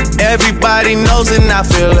 Everybody knows and I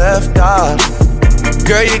feel left out.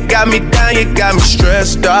 Girl, you got me down, you got me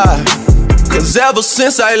stressed out. Cause ever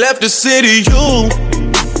since I left the city, you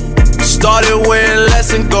started wearing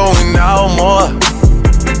less and going out more.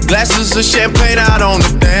 Glasses of champagne out on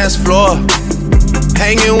the dance floor.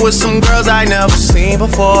 Hanging with some girls I never seen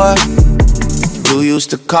before. You used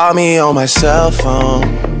to call me on my cell phone.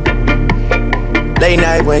 Late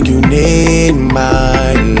night when you need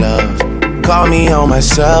my love. Call me on my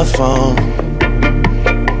cell phone.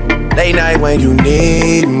 Late night when you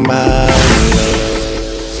need my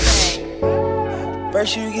love.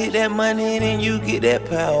 First you get that money, then you get that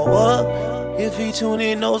power. If he tune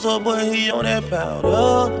in, knows up, but he on that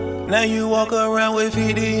powder. Now you walk around with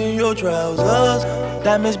 50 in your trousers.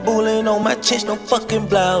 Diamonds bullying on my chest, no fucking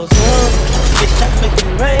blouse. Bitch, I make it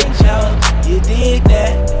rain shower. You dig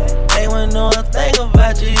that? Ain't wanna know a thing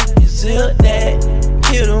about you if you zip that.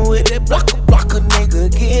 Hit him with that blocker,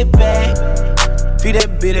 nigga, get back. Feed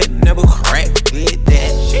that bitch that never crack, get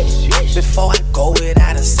that. Before I go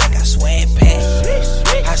without a sec, I swear it back.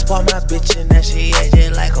 I spot my bitch and that she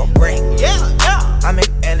just like a break. I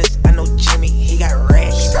make Ellis, I know Jimmy, he got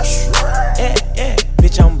racks. Yeah,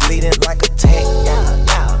 bitch, I'm bleeding like a tank.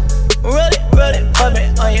 Roll it, put me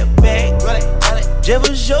on your back.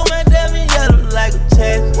 Just show my diamond yellow like a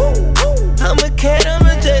text. I'm a cat,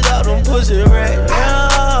 I'ma take all them pussy racks.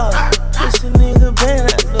 Pussy nigga, man,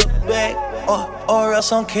 I look back. Or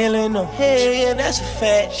else I'm killing them. Yeah, that's a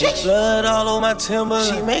fact. She blood all over my timber.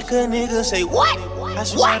 She make a nigga say, what? I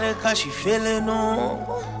swear that cause she feeling them.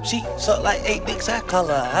 She suck like 8 dicks, I call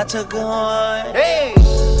her, I took her on. Hey!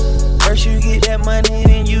 First you get that money,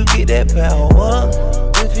 then you get that power.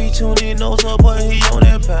 If he tuned in, knows up, but he on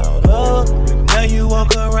that powder. Now you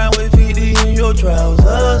walk around with 50 in your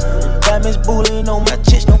trousers. Diamonds bullying on my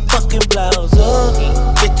chest, no fucking blouse.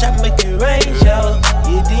 Bitch, I make it rain shower.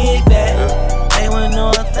 You dig that? Ain't wanna know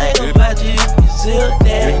a thing about you if you zip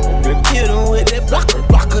that. Hit him with that blocker,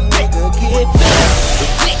 nigga, get back.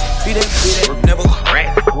 Be that, never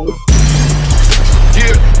crack.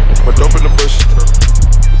 Yeah, my dope in the bush.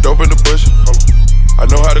 Dope in the bush. I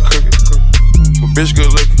know how to cook it. My bitch good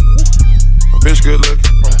looking. My bitch good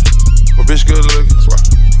looking. My bitch good looking.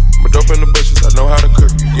 My dope in the bushes. I know how to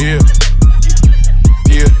cook it. Yeah.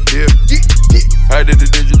 I did the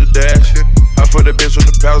digital dash. I put that bitch on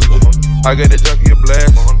the passenger. I got that junkie a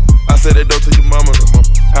blast. I said that dope to your mama.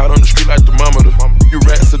 Out on the street like the mama. You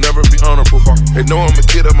rats will never be honorable. They know I'm a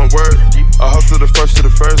kid of my word. I hustle the first to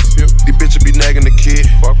the first. These bitches be nagging the kid.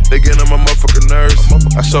 They get on my motherfucking nerves.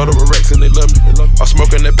 I showed up with racks and they love me. I'm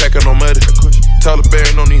smoking that packin' on muddy.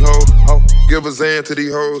 Taliban on these hoes. Give a Zan to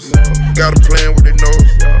these hoes. Got a plan with their nose.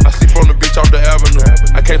 I sleep on the beach off the avenue.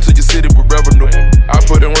 I came to your city with revenue. I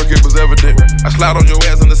put in work, it was evident. I slide on your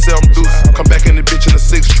ass in the 7 deuce. Come back in the bitch in the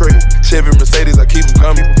 6 tray. Chevy Mercedes, I keep them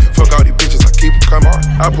coming. Fuck all these bitches, I keep them coming.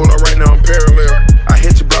 I pull up right now, I'm parallel. I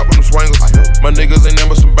hit your block with them swangles. My niggas ain't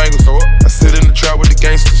never some bangles. I sit in the trap with the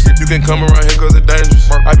gangsters. You can't come around here cause it's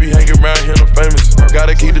dangerous. I be hanging around here, I'm famous.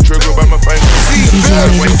 Gotta keep the trigger by my fingers.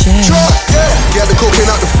 Get the cocaine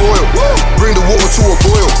out the foil. Bring the water to a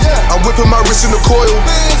boil. I'm whipping my wrist in the coil.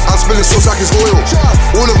 I'm spilling sauce like it's oil.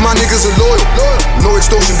 All of my niggas are loyal. No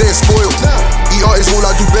extortion, they're spoiled. ER is all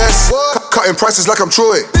I do best. Cutting prices like I'm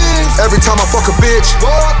Troy. Every time I fuck a bitch,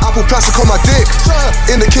 I put plastic on my dick.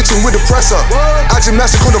 In the kitchen with the presser. I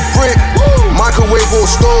gymnastic on the brick. Microwave or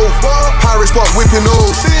stove. Pirates park whipping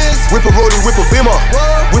those. Whip a rollie, whip a bimmer.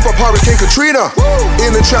 Whip up Hurricane Katrina.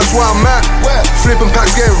 In the traps where I'm at. Flipping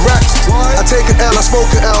packs, getting racks. I take an L, I smoke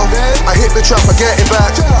an L. I hit the trap, I get it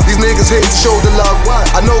back. These niggas hitting to show the love.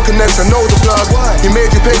 I know connects, I know the plug. He made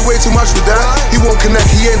you pay way too much for that. He won't connect,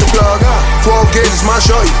 he ain't the plug. 12 gauge is my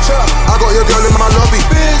shorty. I got your girl in my lobby.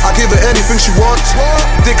 I give her anything she wants.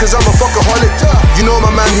 Dick cause I'm a fuckaholic. You know my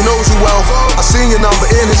man, he knows you well. I seen your number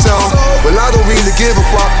in his cell. Well, I don't really give a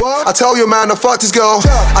fuck. I tell your man I fucked his girl.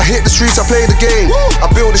 I hit the streets, I play the game. I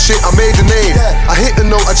build the shit, I made the name. I hit the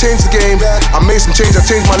note, I changed the game. I made some change, I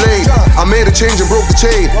changed my lane. I made a change and broke the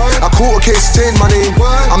chain. I caught a case, changed my name.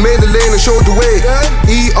 I made the lane and showed the way.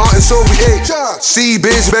 ER and so we ate.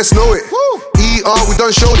 C-Biz, best know it. ER, we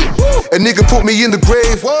done showed it. A nigga put me in the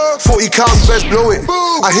grave. 40 count, best blow it.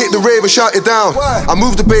 I hit the rave and shot it down. I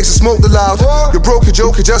moved the bass and smoked the loud. You broke a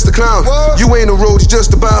joke, you're just a clown. You ain't a road, you're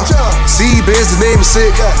just about. C-Biz, the name is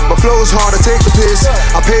sick. My flow's hard, I take the piss.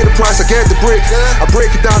 I pay the price, I get the brick. I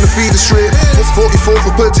break it down to feed the strip. 44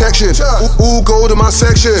 for protection. Ooh, go to my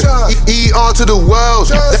section. ER to the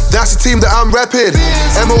world. That's the team that I'm repping.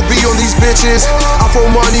 MOB on these bitches. I throw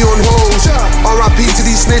money on hoes. RIP to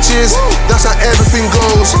these snitches. That's how not everything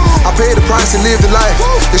goes. I pay the price to live the life.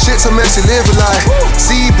 The shit's a mess, you live a life.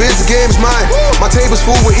 See, biz, the game's mine. My table's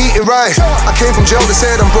full, we're eating right. I came from jail, they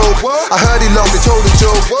said I'm broke. I heard he loved, they told a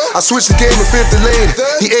joke. I switched the game in 5th lane.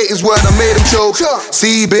 He ate his word, I made him choke.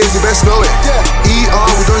 See, biz, you best know it.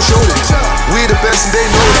 ER, we done showed it. We the best and they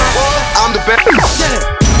know it. I'm the best.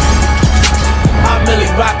 I really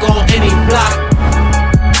rock on any block.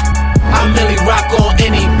 I really rock on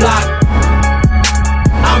any block.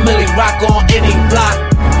 I really rock on any block.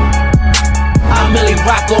 I really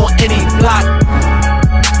rock on any block.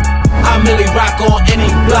 I really rock on any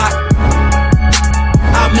block.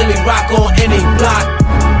 I really rock on any block.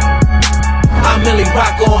 I really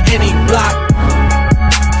rock on any block.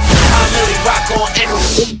 I really rock on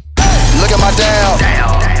any. Look at my down.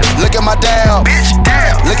 Look at my down.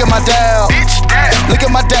 Look at my down. Look at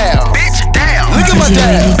my down. Look at my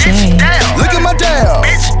down. Look at my down.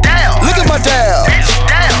 Look at my down.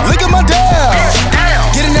 Look at my down.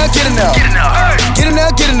 Get it now, get it now. Get it now,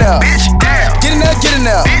 get it now. Get it now, get it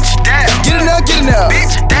now. Get it now, get it now.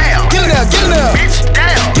 Get it now, get it now.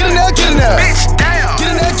 Get it now, get it now. Get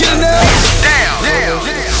it now, get it now.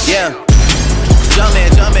 Yeah.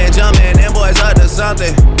 Jumpin', jumpin', them boys up to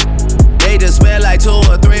something. They just spent like 2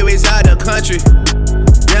 or 3 weeks out the country.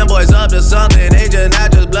 Them boys up to something, they just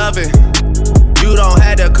not just bluffing. You don't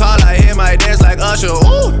have to call, I hear my dance like Usher,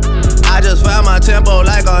 ooh. I just found my tempo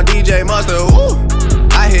like on DJ Mustard, ooh.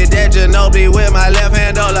 I hit that Ginobili with my left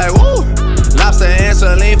hand, though, like, woo. Lobster and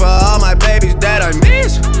saline for all my babies that I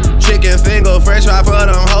miss. Chicken finger, french fry for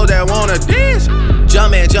them hoes that wanna dance.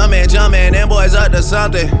 Jumpin', them boys up to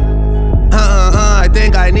something. I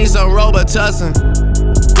think I need some Robitussin.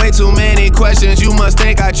 Way too many questions, you must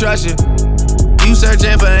think I trust you. You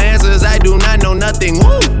searching for answers, I do not know nothing,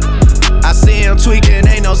 woo. I see him tweaking,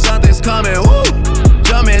 ain't no something's coming, woo.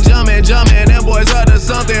 Jumpin', them boys up to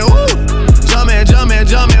something, woo.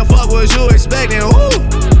 Jumpin', fuck what you expecting, woo.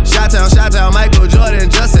 Shout out, Michael Jordan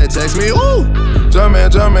just said text me, woo. Jumpin'.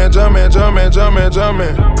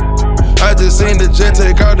 I just seen the jet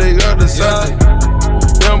take out, they up to something.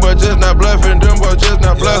 Them boys just not bluffing, them boys just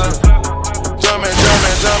not bluffing. Jumpin',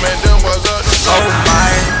 them boys up to something.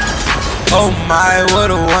 Oh my,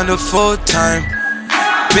 what a wonderful time.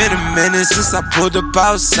 Been a minute since I pulled up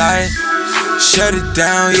outside. Shut it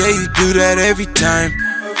down, yeah, you do that every time.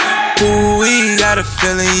 Ooh, we got a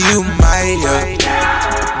feeling you might,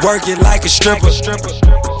 work it like a stripper.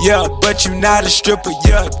 Yeah, but you not a stripper,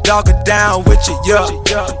 yeah. Dog it down with you, yeah.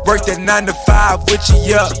 Work that 9 to 5 with you,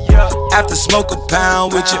 yeah. After smoke a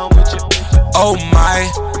pound with you. Oh my,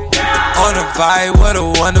 on a vibe, what a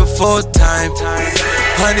wonderful time.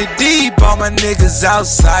 100 deep, all my niggas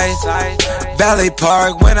outside. Valley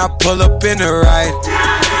Park when I pull up in the ride.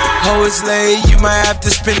 Oh, it's late, you might have to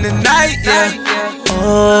spend the night, yeah.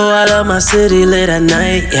 Oh, I love my city lit at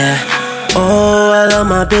night, yeah. Oh, I love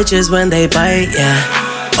my bitches when they bite, yeah.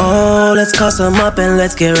 Oh, let's call some up and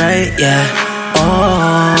let's get right, yeah.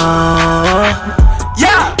 Oh,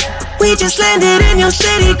 yeah. We just landed in your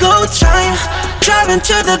city, go time. Driving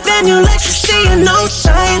to the venue like she's seeing no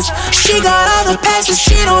signs. She got all the passes,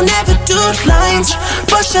 she don't ever do lines.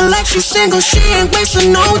 Bustin' like she's single, she ain't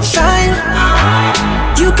wasting no time.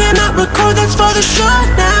 You cannot record, that's for the show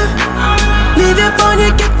now. Leave your phone, you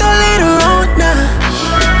get that later on now.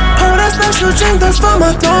 Pour that special drink, that's for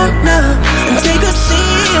my throat now. And take a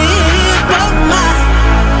seat,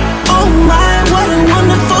 oh my, what a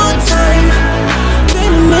wonderful time.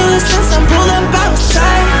 Been a minute since I pulled up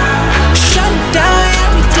outside. Shut it down,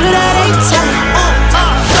 yeah, we do that anytime.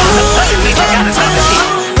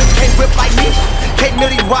 Can't whip like me, can't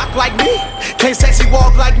really rock like me, can't sexy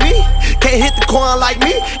walk like me, can't hit the corner like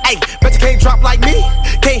me. Ayy, bet you can't drop like me,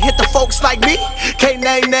 can't hit the folks like me, can't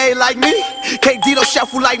nay like me, can't Dito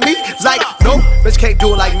shuffle like me. Like, no, bitch can't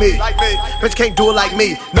do it like me. Bitch can't do it like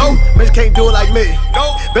me. No, bitch can't do it like me.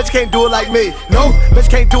 No, bitch can't do it like me. No, bitch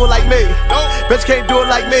can't do it like me. No, bitch can't do it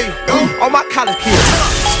like me. All my college kids,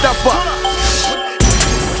 step up.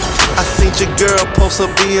 I seen your girl post a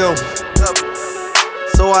BM,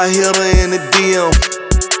 so I hit her in the DM.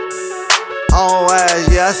 All eyes,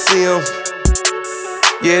 yeah, I see him.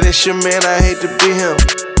 Yeah, that's your man, I hate to be him.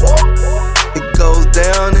 It goes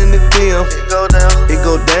down in the DM. It go down. It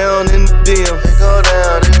go down in the DM. It go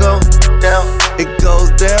down. It go down. It goes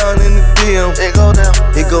down in the DM. It go down.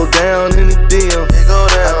 It go down in the DM. It go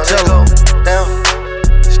down. I tell him down.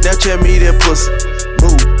 Snapchat me that pussy,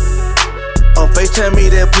 move. Or FaceTime me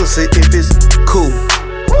that pussy if it's cool.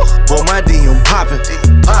 Boy, my DM poppin'.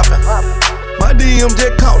 My DM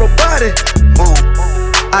just caught a body. Move.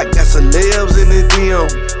 I got celebs in the DM.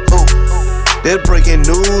 They're breaking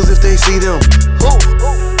news if they see them.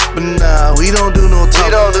 But nah, we don't do no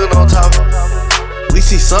talking. We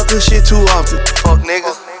see sucker shit too often. Fuck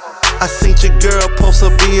niggas. I seen your girl post a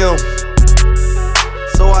BM,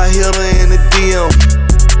 so I hit her in the DM.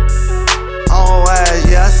 All eyes,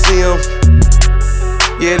 yeah, I see him.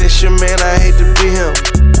 Yeah, this your man, I hate to be him.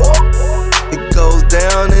 It goes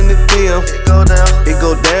down in the DM. It go down. It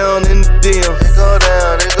go down in the DM. It go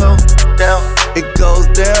down. It go down. It goes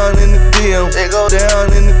down in the DM. It go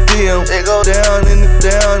down in the DM. It go down in the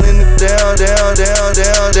down in the down down.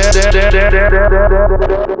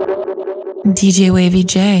 DJ Wavy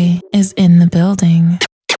J is in the building.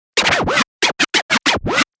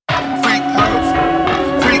 Freak house.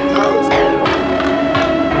 Freak house.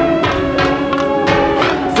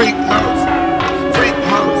 Freak house. Freak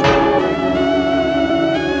house.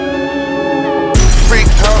 Freak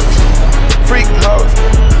house. Freak house.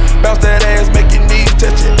 Bounce that ass, make your knees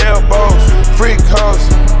touch your elbows. Freak house.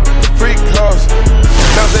 Freak house.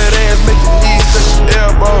 Bounce that ass, make your knees touch your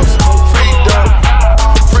elbows. Freak up.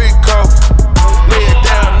 Freak up. Lay it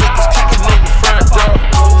down, niggas kicking in the front door.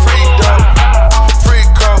 Freak up.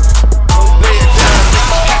 Freak up. Lay it down,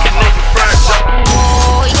 niggas kicking in the front door.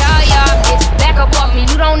 Oh, yeah, bitch. Back up off me.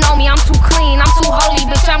 You don't know me, I'm too clean. I'm too holy,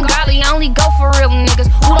 bitch. I'm godly. I only go for real niggas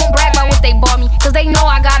who don't brag about what they bought me, cause they know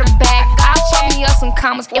I got a bag. I'll chop me up some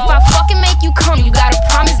commas. If I fucking make you come, you gotta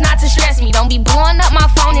promise not to stress me. Don't be blowing up my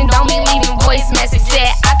phone and don't be leaving voice message.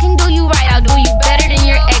 Said I can do you right, I'll do you better than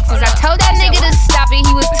your exes. I told that nigga to stop it,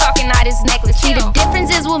 he was talking out his necklace. See, the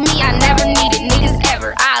difference is with me, I never needed niggas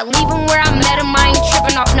ever. I leave him where I met him, I ain't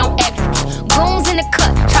tripping off no extras. Goons in the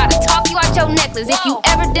cut, try to talk you out your necklace. If you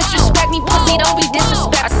ever disrespect me, pussy, don't be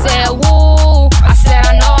disrespect. I said, woo, I said,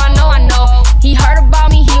 I know. He heard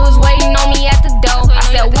about me, he was waiting on me at the door. I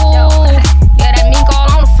said, woo, yeah, that mink all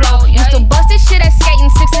on the floor. Used to bust this shit at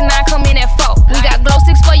skating, 6 and 9 come in at 4. We got glow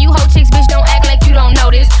sticks for you hoe chicks, bitch, don't act like you don't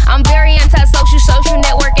know this. I'm very antisocial, social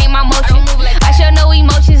network ain't my motion. I show no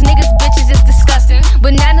emotions, niggas, bitches, it's disgusting.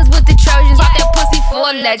 Bananas with the Trojans, off that pussy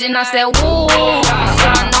for a legend. I said, woo, I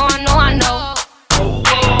said, I know.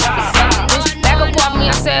 Bitch, back up off me,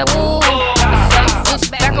 I said, woo. Bitch,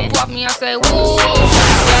 back up off me, I said, woo.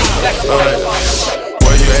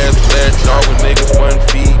 Where your ass was at, dog, with niggas 1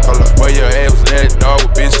 feet. Where your ass was at, dog,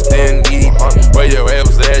 with bitches didn't eat. Where your ass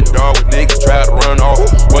was at, dog, with niggas tried to run off.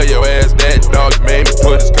 Where your ass at, dog, you made me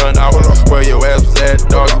put his gun out. Where your ass was at,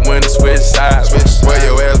 dog, you went and switched sides. Where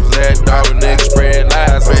your ass was at, dog, with niggas spread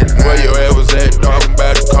lies. Where your ass was at, dog, I'm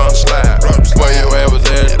about to come slide. Where your ass was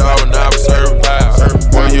at, dog, when I was serving pies.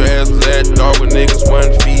 Where your ass was at, dog, with niggas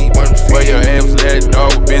 1 feet. Where your ass was at,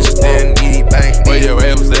 dog, with bitches didn't eat. Where your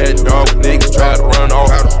ass was at, dog, with niggas tried to run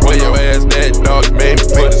off. Where your ass at, dog, you made me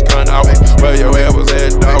put his gun out. Where your ass was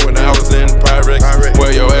at, dog, when I was in Pyrex.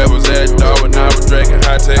 Where your ass was at, dog, when I was drinking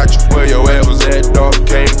high tech. Where your ass was at, dog,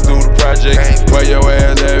 came through the project. Where your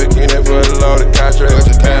ass advocating for the law, the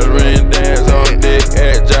contract. Calorie dance on dick,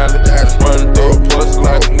 at Jolly. Running through a pussy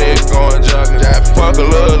like a nigga going jogging. Fuck a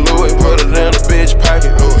little Louis, put it in a bitch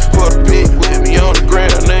pocket. Put a pig with me on the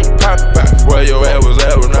ground, then you pop it back. Where your ass was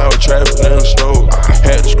at when I was trapping in the store.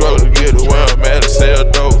 Had to scroll to get it where I'm at to sell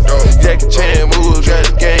dope. Jackie Chan moves, got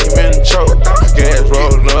the game in the choke. Gas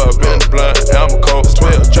rolling up in the blunt, I'm a cold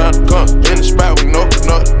 12. Trying to come in the spot with no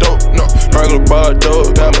dope. No, regular bar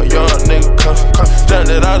dope, got my young nigga comfy. Done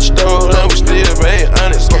it out the store, and we still made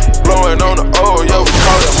honest. Blowing on the old, yo, we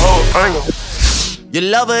call them whole angle. You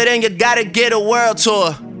love her, then you gotta get a world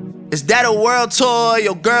tour. Is that a world tour or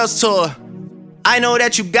your girl's tour? I know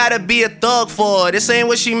that you gotta be a thug for her. This ain't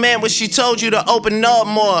what she meant when she told you to open up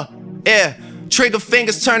more. Yeah, trigger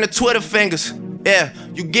fingers turn to Twitter fingers. Yeah,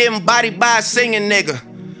 you getting bodied by a singing nigga.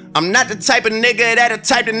 I'm not the type of nigga that'll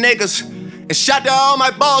type of niggas. And shout to all my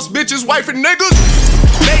boss bitches, wife and niggas.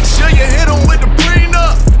 Make sure you hit them with the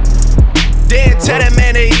prenup. Then tell that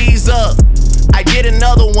man to ease up. I did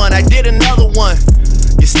another one.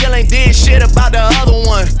 You still ain't did shit about the other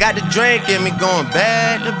one. Got the drink in me going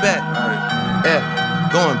back to back. Yeah,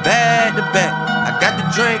 going back to back. I got the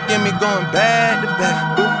drink in me going back to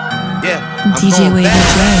back. Yeah, DJ Wavy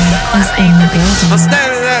J is in the building. I'm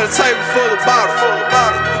standing at a table full of bottles.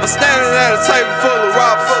 I'm standing at a table full of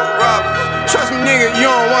robbers. Trust me, nigga, you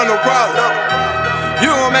don't want no problem. You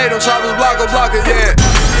gon' make them choppers block it, yeah.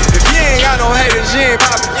 If you ain't got no haters, you ain't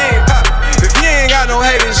poppin'. If you ain't got no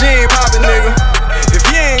haters, you ain't poppin', nigga. If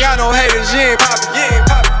you ain't got no haters, you ain't poppin'.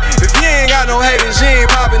 If you ain't got no haters, you ain't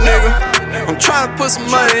poppin', nigga. I'm tryna put some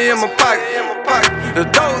money in my pocket. The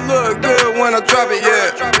dough look good when I drop it,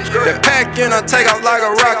 yeah. That pack in, I take off like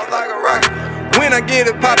a rocket. When I get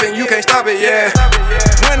it poppin', you can't stop it, yeah.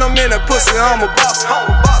 When I'm in the pussy, I'm a boss.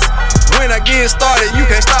 When I get started, you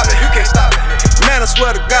can't stop it. Man, I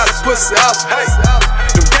swear to God, this pussy awesome. Hey,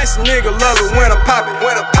 them gangsta niggas love it when I pop it.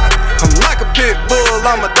 I'm like a pit bull,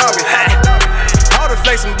 I'm a doggy. All the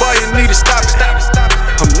flexing, boy, you need to stop it.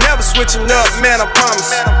 I'm never switching up, man, I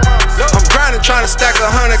promise. I'm grinding, trying to stack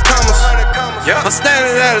 100 commas. I'm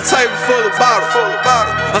standing at a table full of bottles.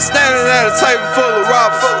 I'm standing at a table full of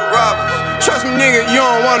robbers. Trust me, nigga, you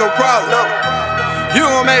don't want no problem. You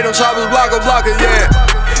gon' make them choppers block a, yeah.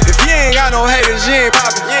 If you ain't got no haters, you ain't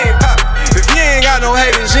poppin'. If you ain't got no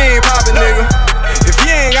haters, you ain't poppin', nigga. If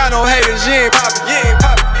you ain't got no haters, you ain't poppin'.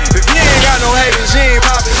 If you ain't got no haters, you ain't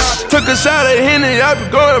poppin'. Took a shot at Henny, I been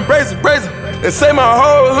going brazen. They say my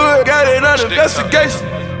whole hood got it under investigation.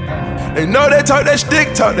 They know they talk that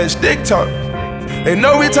stick talk. They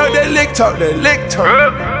know we talk that lick talk.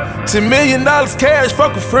 $10 million cash,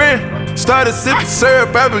 fuck a friend. Started sipping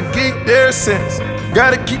syrup, I've been geeked ever since.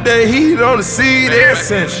 Gotta keep that heat on the seed ever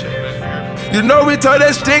since. You know we talk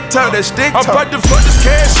that stick talk. I'm about to fuck this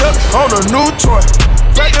cash up on a new toy.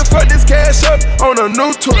 About to fuck this cash up on a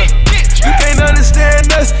new toy. You can't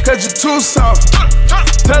understand us, cause you're too soft.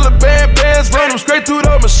 Taliban bands run them straight through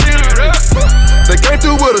the machinery. They came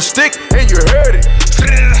through with a stick and you heard it.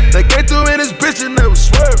 They came through in this bitch and they was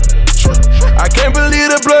swerving. I can't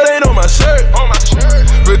believe the blood ain't on my shirt.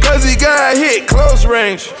 Because he got hit close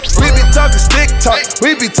range. We be talking stick talk,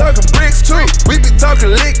 we be talking bricks too. We be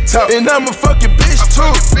talking lick talk, and I'm a fucking bitch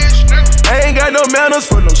too. I ain't got no manners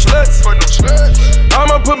for no sluts.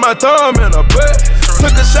 I'ma put my thumb in her butt.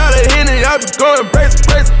 Took a shot at Henny, I be going brazen.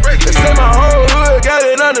 They say my whole hood got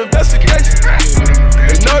it under investigation.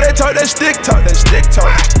 They know they talk that stick talk.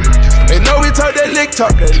 They know we talk that lick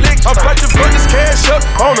talk. I'm about to fuck this cash up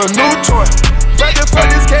on a new toy. About to fuck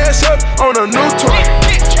this cash up on a new toy.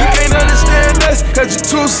 You can't understand us, cause you're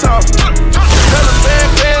too soft.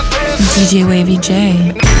 DJ Wavy J.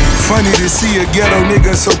 Funny to see a ghetto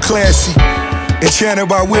nigga so classy. Enchanted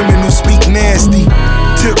by women who speak nasty.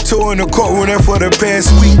 Tiptoeing the courtroom there for the past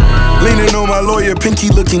week. Leaning on my lawyer, pinky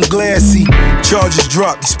looking glassy. Charges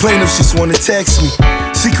dropped, these plaintiffs just wanna tax me.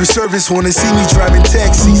 Secret Service wanna see me driving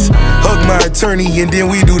taxis. Hug my attorney and then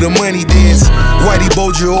we do the money dance. Whitey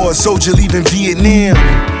Bulger or a soldier leaving Vietnam.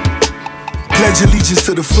 Pledge allegiance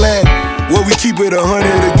to the flag. Well, we keep it 100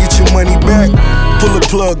 to get your money back. Pull a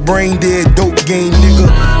plug, brain dead, dope game nigga.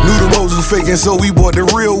 Knew the hoes was faking, so we bought the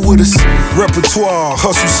real with us. Repertoire,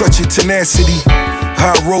 hustle such a tenacity.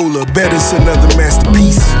 High roller, better's another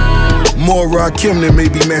masterpiece. More Rakim than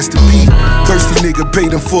maybe Master P. Thirsty nigga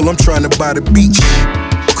paid in full, I'm trying to buy the beach.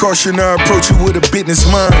 Caution, I approach you with a business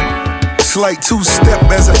mind. Slight two-step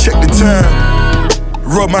as I check the time.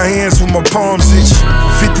 Rub my hands with my palms itch.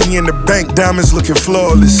 50 in the bank, diamonds looking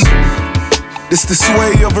flawless. It's the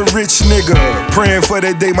sway of a rich nigga. Praying for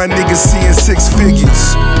that day my niggas seeing 6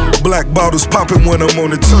 figures. Black bottles popping when I'm on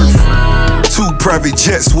the turf. 2 private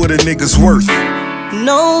jets, what a nigga's worth.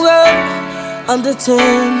 No girl under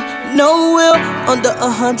 10, no will under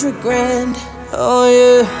 100 grand.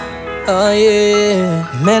 Oh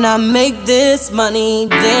yeah, man, I make this money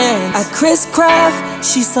dance. I Chris Craft,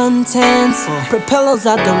 she suntans. Propellers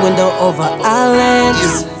out the window over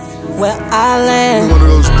islands. Where I land. One of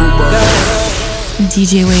those blue bars.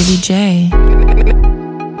 DJ Wavy J.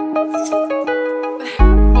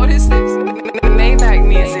 What is this? Maybach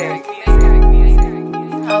music.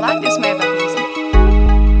 I like this Maybach music.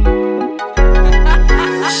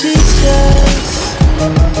 She's just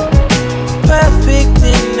perfect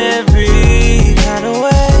in every kind of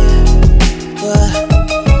way, but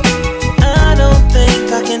I don't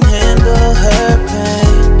think I can handle her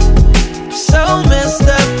pain. So messed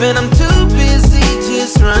up and I'm too busy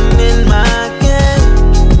just running my game.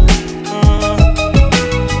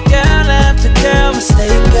 Girl after girl,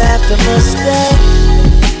 mistake after mistake.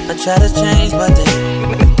 I try to change but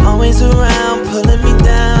they always around pulling me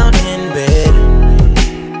down in bed.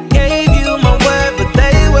 Gave you my word but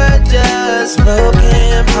they were just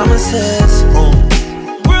broken promises.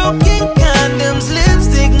 Broken condoms,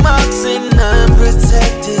 lipstick marks and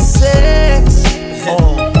unprotected sex. I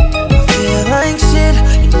feel like shit,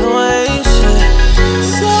 you know I ain't shit.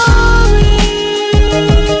 Sorry,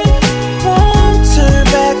 won't turn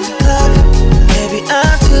back the clock. Maybe I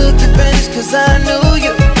took advantage cause I knew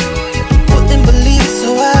you wouldn't believe it, so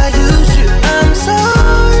I used you. I'm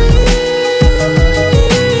sorry.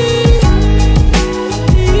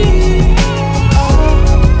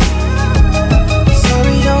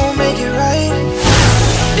 Sorry don't make it right.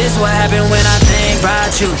 This what happened when I think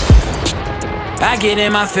about you. I get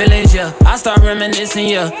in my feelings, yeah. I start reminiscing,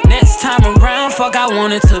 yeah. Next time around, fuck, I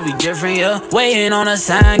want it to be different, yeah. Waiting on a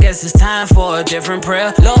sign, guess it's time for a different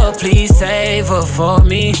prayer. Lord, please save her for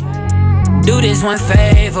me. Do this one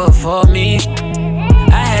favor for me.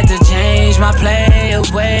 my player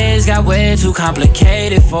ways got way too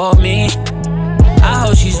complicated for me. I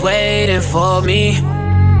hope she's waiting for me.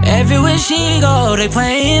 Everywhere she go, they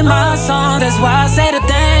playing my song. That's why I say the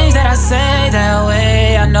things that I say that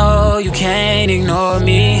way. I know you can't ignore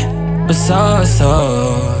me, but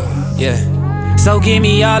yeah. So give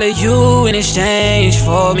me all of you in exchange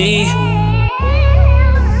for me.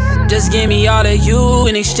 Just give me all of you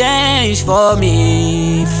in exchange for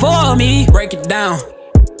me. Break it down.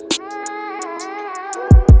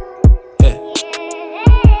 Yeah.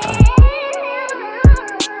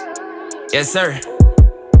 Yes, sir.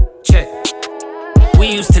 Check. We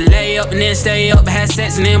used to lay up and then stay up, had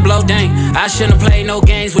sex and then blow dang. I shouldn't have played no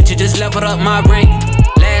games with you, just leveled up my brain.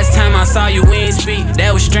 Last time I saw you, we ain't speak,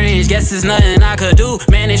 that was strange. Guess there's nothing I could do,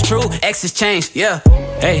 man, it's true. Exes changed, yeah.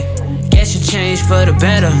 Hey, guess you changed for the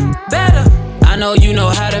better. I know you know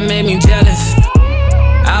how to make me jealous.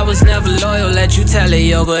 I was never loyal, let you tell it,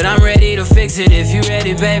 yo. But I'm ready to fix it if you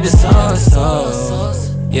ready, baby.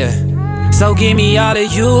 Yeah. So give me all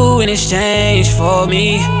of you in exchange for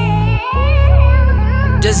me.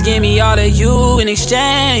 Just give me all of you in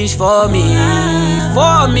exchange for me.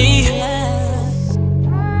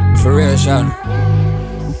 For real, shout out.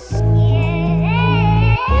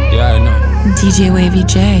 Yeah, I know. DJ Wavy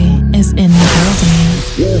J is in the building.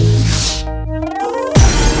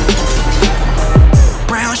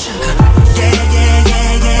 Brown sugar, yeah, yeah,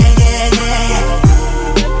 yeah, yeah, yeah, yeah, yeah.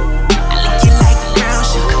 I lick you like brown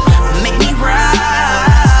sugar, make me ride.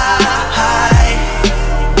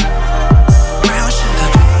 Brown sugar,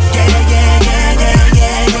 yeah, yeah, yeah, yeah,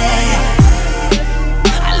 yeah, yeah.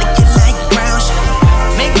 I lick you like brown sugar,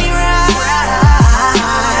 make me ride.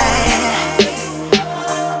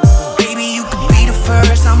 Baby, you could be the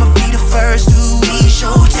first, I'ma be the first to ease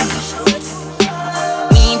your temper.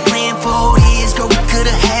 We ain't playing 4 years, girl, we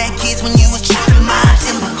could've had kids when you was chopping my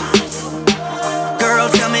timber. Girl,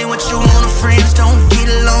 tell me what you want, friends don't get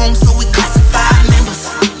along, so we classify members.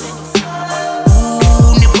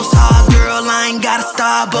 Ooh, nipples hard, girl, I ain't got a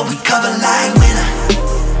star, but we cover like winter.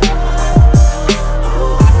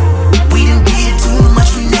 We done did too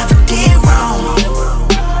much, we never did wrong.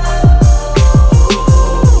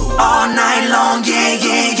 All night long, yeah,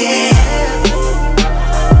 yeah, yeah.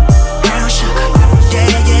 Brown sugar, yeah,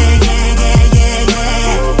 yeah, yeah, yeah, yeah, yeah.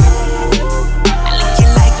 I lick you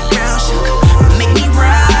like brown sugar, make me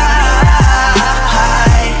ride.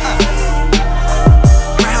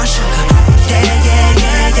 Brown sugar, yeah, yeah,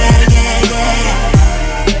 yeah, yeah, yeah, yeah.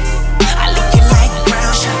 I lick you like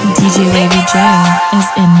brown sugar. DJ Wavy J is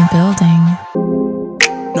in the building.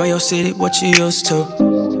 Know your city, what you used to.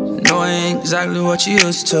 Know I ain't exactly what you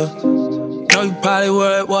used to. Know you probably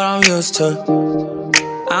worried what I'm used to.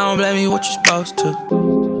 I don't blame you, what you supposed to.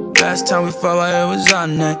 Last time we fought, it was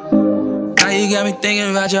on that. Now you got me thinking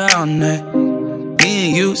about your own that. Me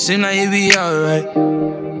and you seem like you be alright.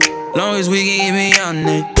 Long as we can keep me on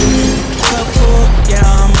it. Cup full, yeah,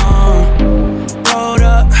 I'm on. Hold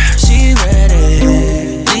up, she ready.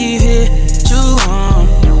 Leave here, you on.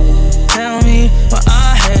 Tell me what I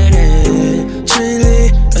hated.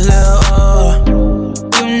 Truly, a little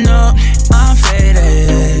you know I'm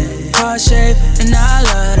faded. Heart shape, and I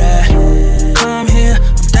love that. Come here,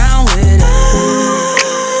 I'm down with it.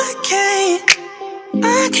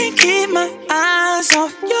 I can't keep my eyes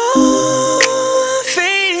off your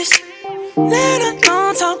face. Let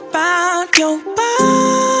alone talk about your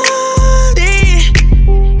body.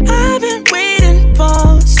 I've been waiting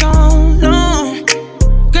for so long.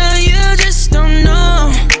 Girl, you just don't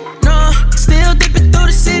know. No, still dipping through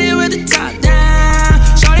the city with the top down.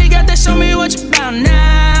 Shorty got that, show me what you about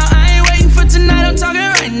now. I ain't waiting for tonight, I'm talking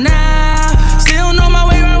right now. Still know my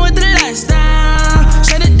way around with the lights down.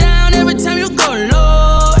 Shut it down every time you go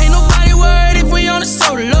low. Ain't nobody worried if we on a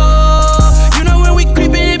solo. You know when we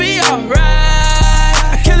creepin', it be alright.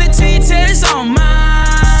 I kill it till you tell it's all mine,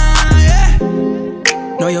 yeah.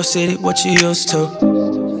 Know your city, what you used to.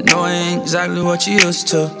 Know I ain't exactly what you used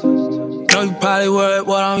to. Know you probably worried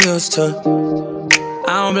what I'm used to. I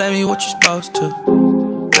don't blame you, what you supposed to.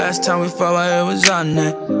 Last time we fought, it was on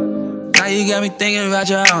that. Now you got me thinking about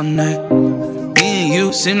your own night. Me and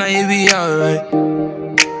you seem like you be alright.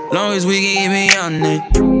 Long as we can keep me on it.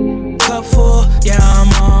 Cup full, yeah,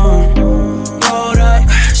 I'm on. Hold up,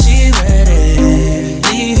 she ready.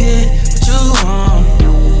 Leave here, what you want.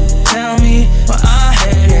 Tell me what I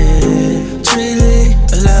hated. Truly,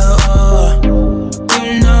 a little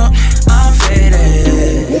you know I'm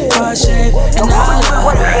faded. Heart shape, and I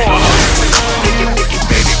love that.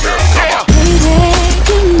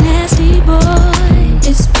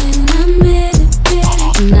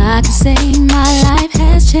 And I can say my life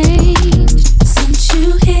has changed since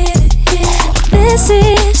you hit it.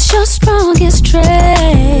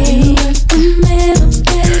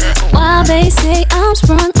 They say I'm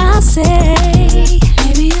sprung, I say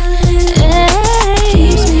maybe a little.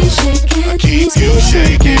 Keeps me shaking, keeps me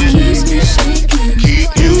shaking, keeps me shaking, keep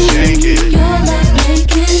you shaking. Your love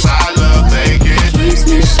making, I love making, keeps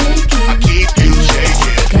me shaking, I keep you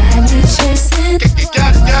shaking. Got me chasing,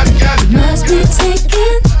 got it. Must be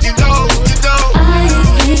taken, you know.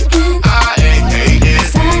 I ain't hating,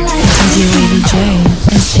 'cause I like DJ Wavy J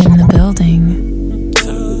is in the building.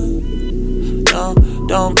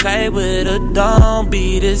 Don't play with her, don't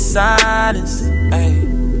be dishonest. Ay.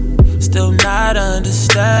 Still not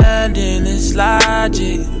understanding this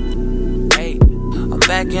logic. Ay. I'm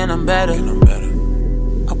back and I'm better.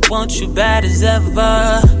 I want you bad as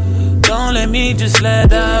ever. Don't let me just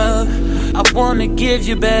let up. I wanna give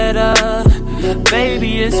you better.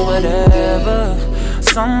 Baby, it's whatever.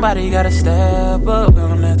 Somebody gotta step up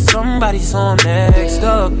on that. Somebody, so I'm next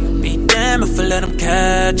up. Be damn if I let them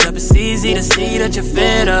catch up. It's easy to see that you're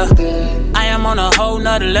fitter. I am on a whole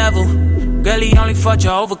nother level. Girl, he only fucked you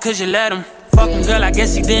over 'cause you let him. Fucking girl, I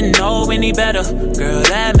guess he didn't know any better. Girl,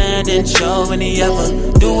 that man didn't show any ever.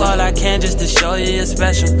 Do all I can just to show you you're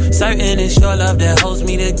special. Certain it's your love that holds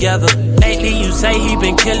me together. Lately you say he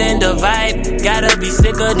been killing the vibe. Gotta be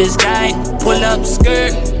sick of this guy. Pull up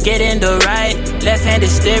skirt, get in the right. Left hand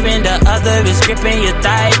is steering, the other is gripping your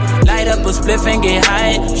thigh. Light up a spliff and get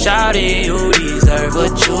high. Shawty, you deserve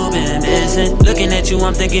what you've been missing. Looking at you,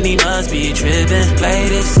 I'm thinking he must be tripping. Play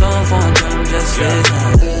this song for him, come just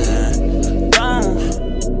listen.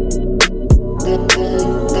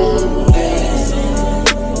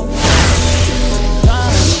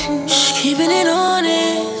 Keeping it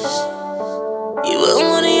honest, you wouldn't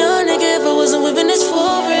want a young nigga if I wasn't whipping this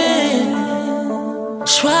foreign.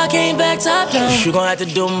 So I came back top down. You gon' have to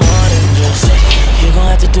do more than just. You gon'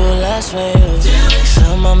 have to do less for you.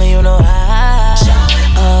 So mama, you know I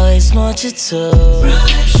always want you to.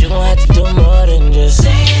 You gon' have to do more than just.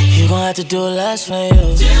 You gon' have to do less for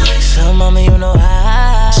you. So mama, you know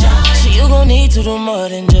I. So you gon' need to do more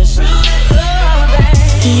than just.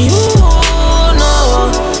 You know.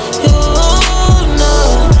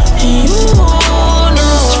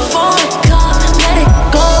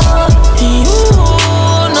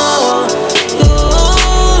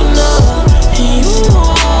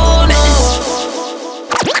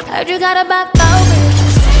 Heard you got about 4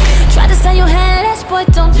 bitches. Try to say you had less, boy,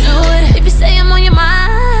 don't do it. If you say I'm on your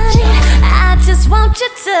mind, I just want you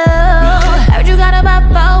to. Heard you got about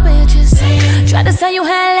 4 bitches. Try to say you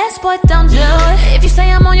had less, boy, don't do it. If you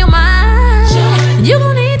say I'm on your mind, you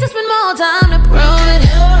gon' need to spend more time to prove it.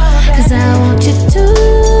 'Cause I want you to,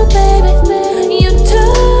 baby. You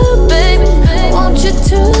too, baby. I want you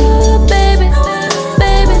to, baby.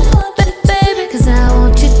 Baby, baby. 'Cause I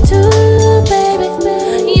want you to, baby.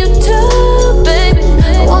 You too, baby.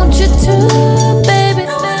 I want you to, baby.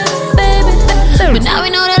 Baby. But now we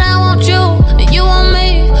know that I want you and you want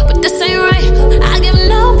me. But this ain't right. I give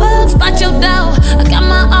no bugs about your dough. I got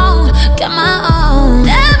my own, got my own.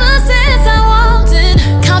 Ever since I walked in,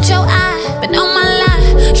 caught your eye, been on my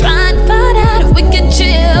line, trying to find out if we could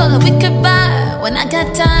chill or we could vibe when I got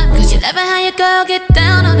time. 'Cause you never had your girl get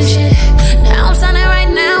down on this shit. Now I'm signing right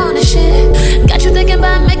now on this shit. Got you thinking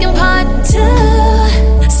about making part 2.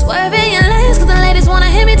 Swerving your lanes 'cause the ladies wanna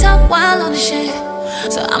hear me talk wild on this shit.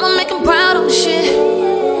 So I'ma make them proud on this shit.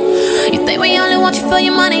 You think we only want you for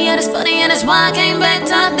your money, yeah, that's funny, and that's why I came back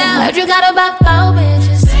top down. Heard you got about 4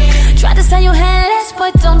 bitches. Tried to say you had less,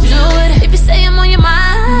 but don't do it. If you say I'm on your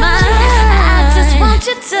mind, I just want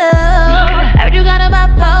you to. Heard you got about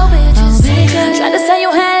 4 bitches. Tried to say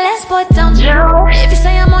you had less, but don't do it. If you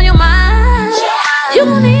say I'm on your mind, you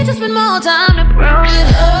gon' need to spend more time to prove it.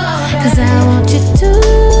 'Cause I want you to,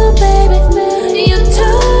 baby. You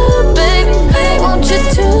too, baby. I want you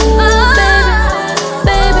to, baby.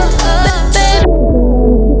 Baby, baby.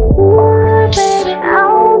 Baby, I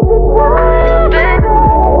want you to, baby.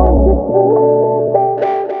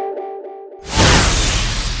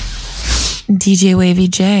 DJ Wavy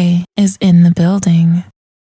J is in the building.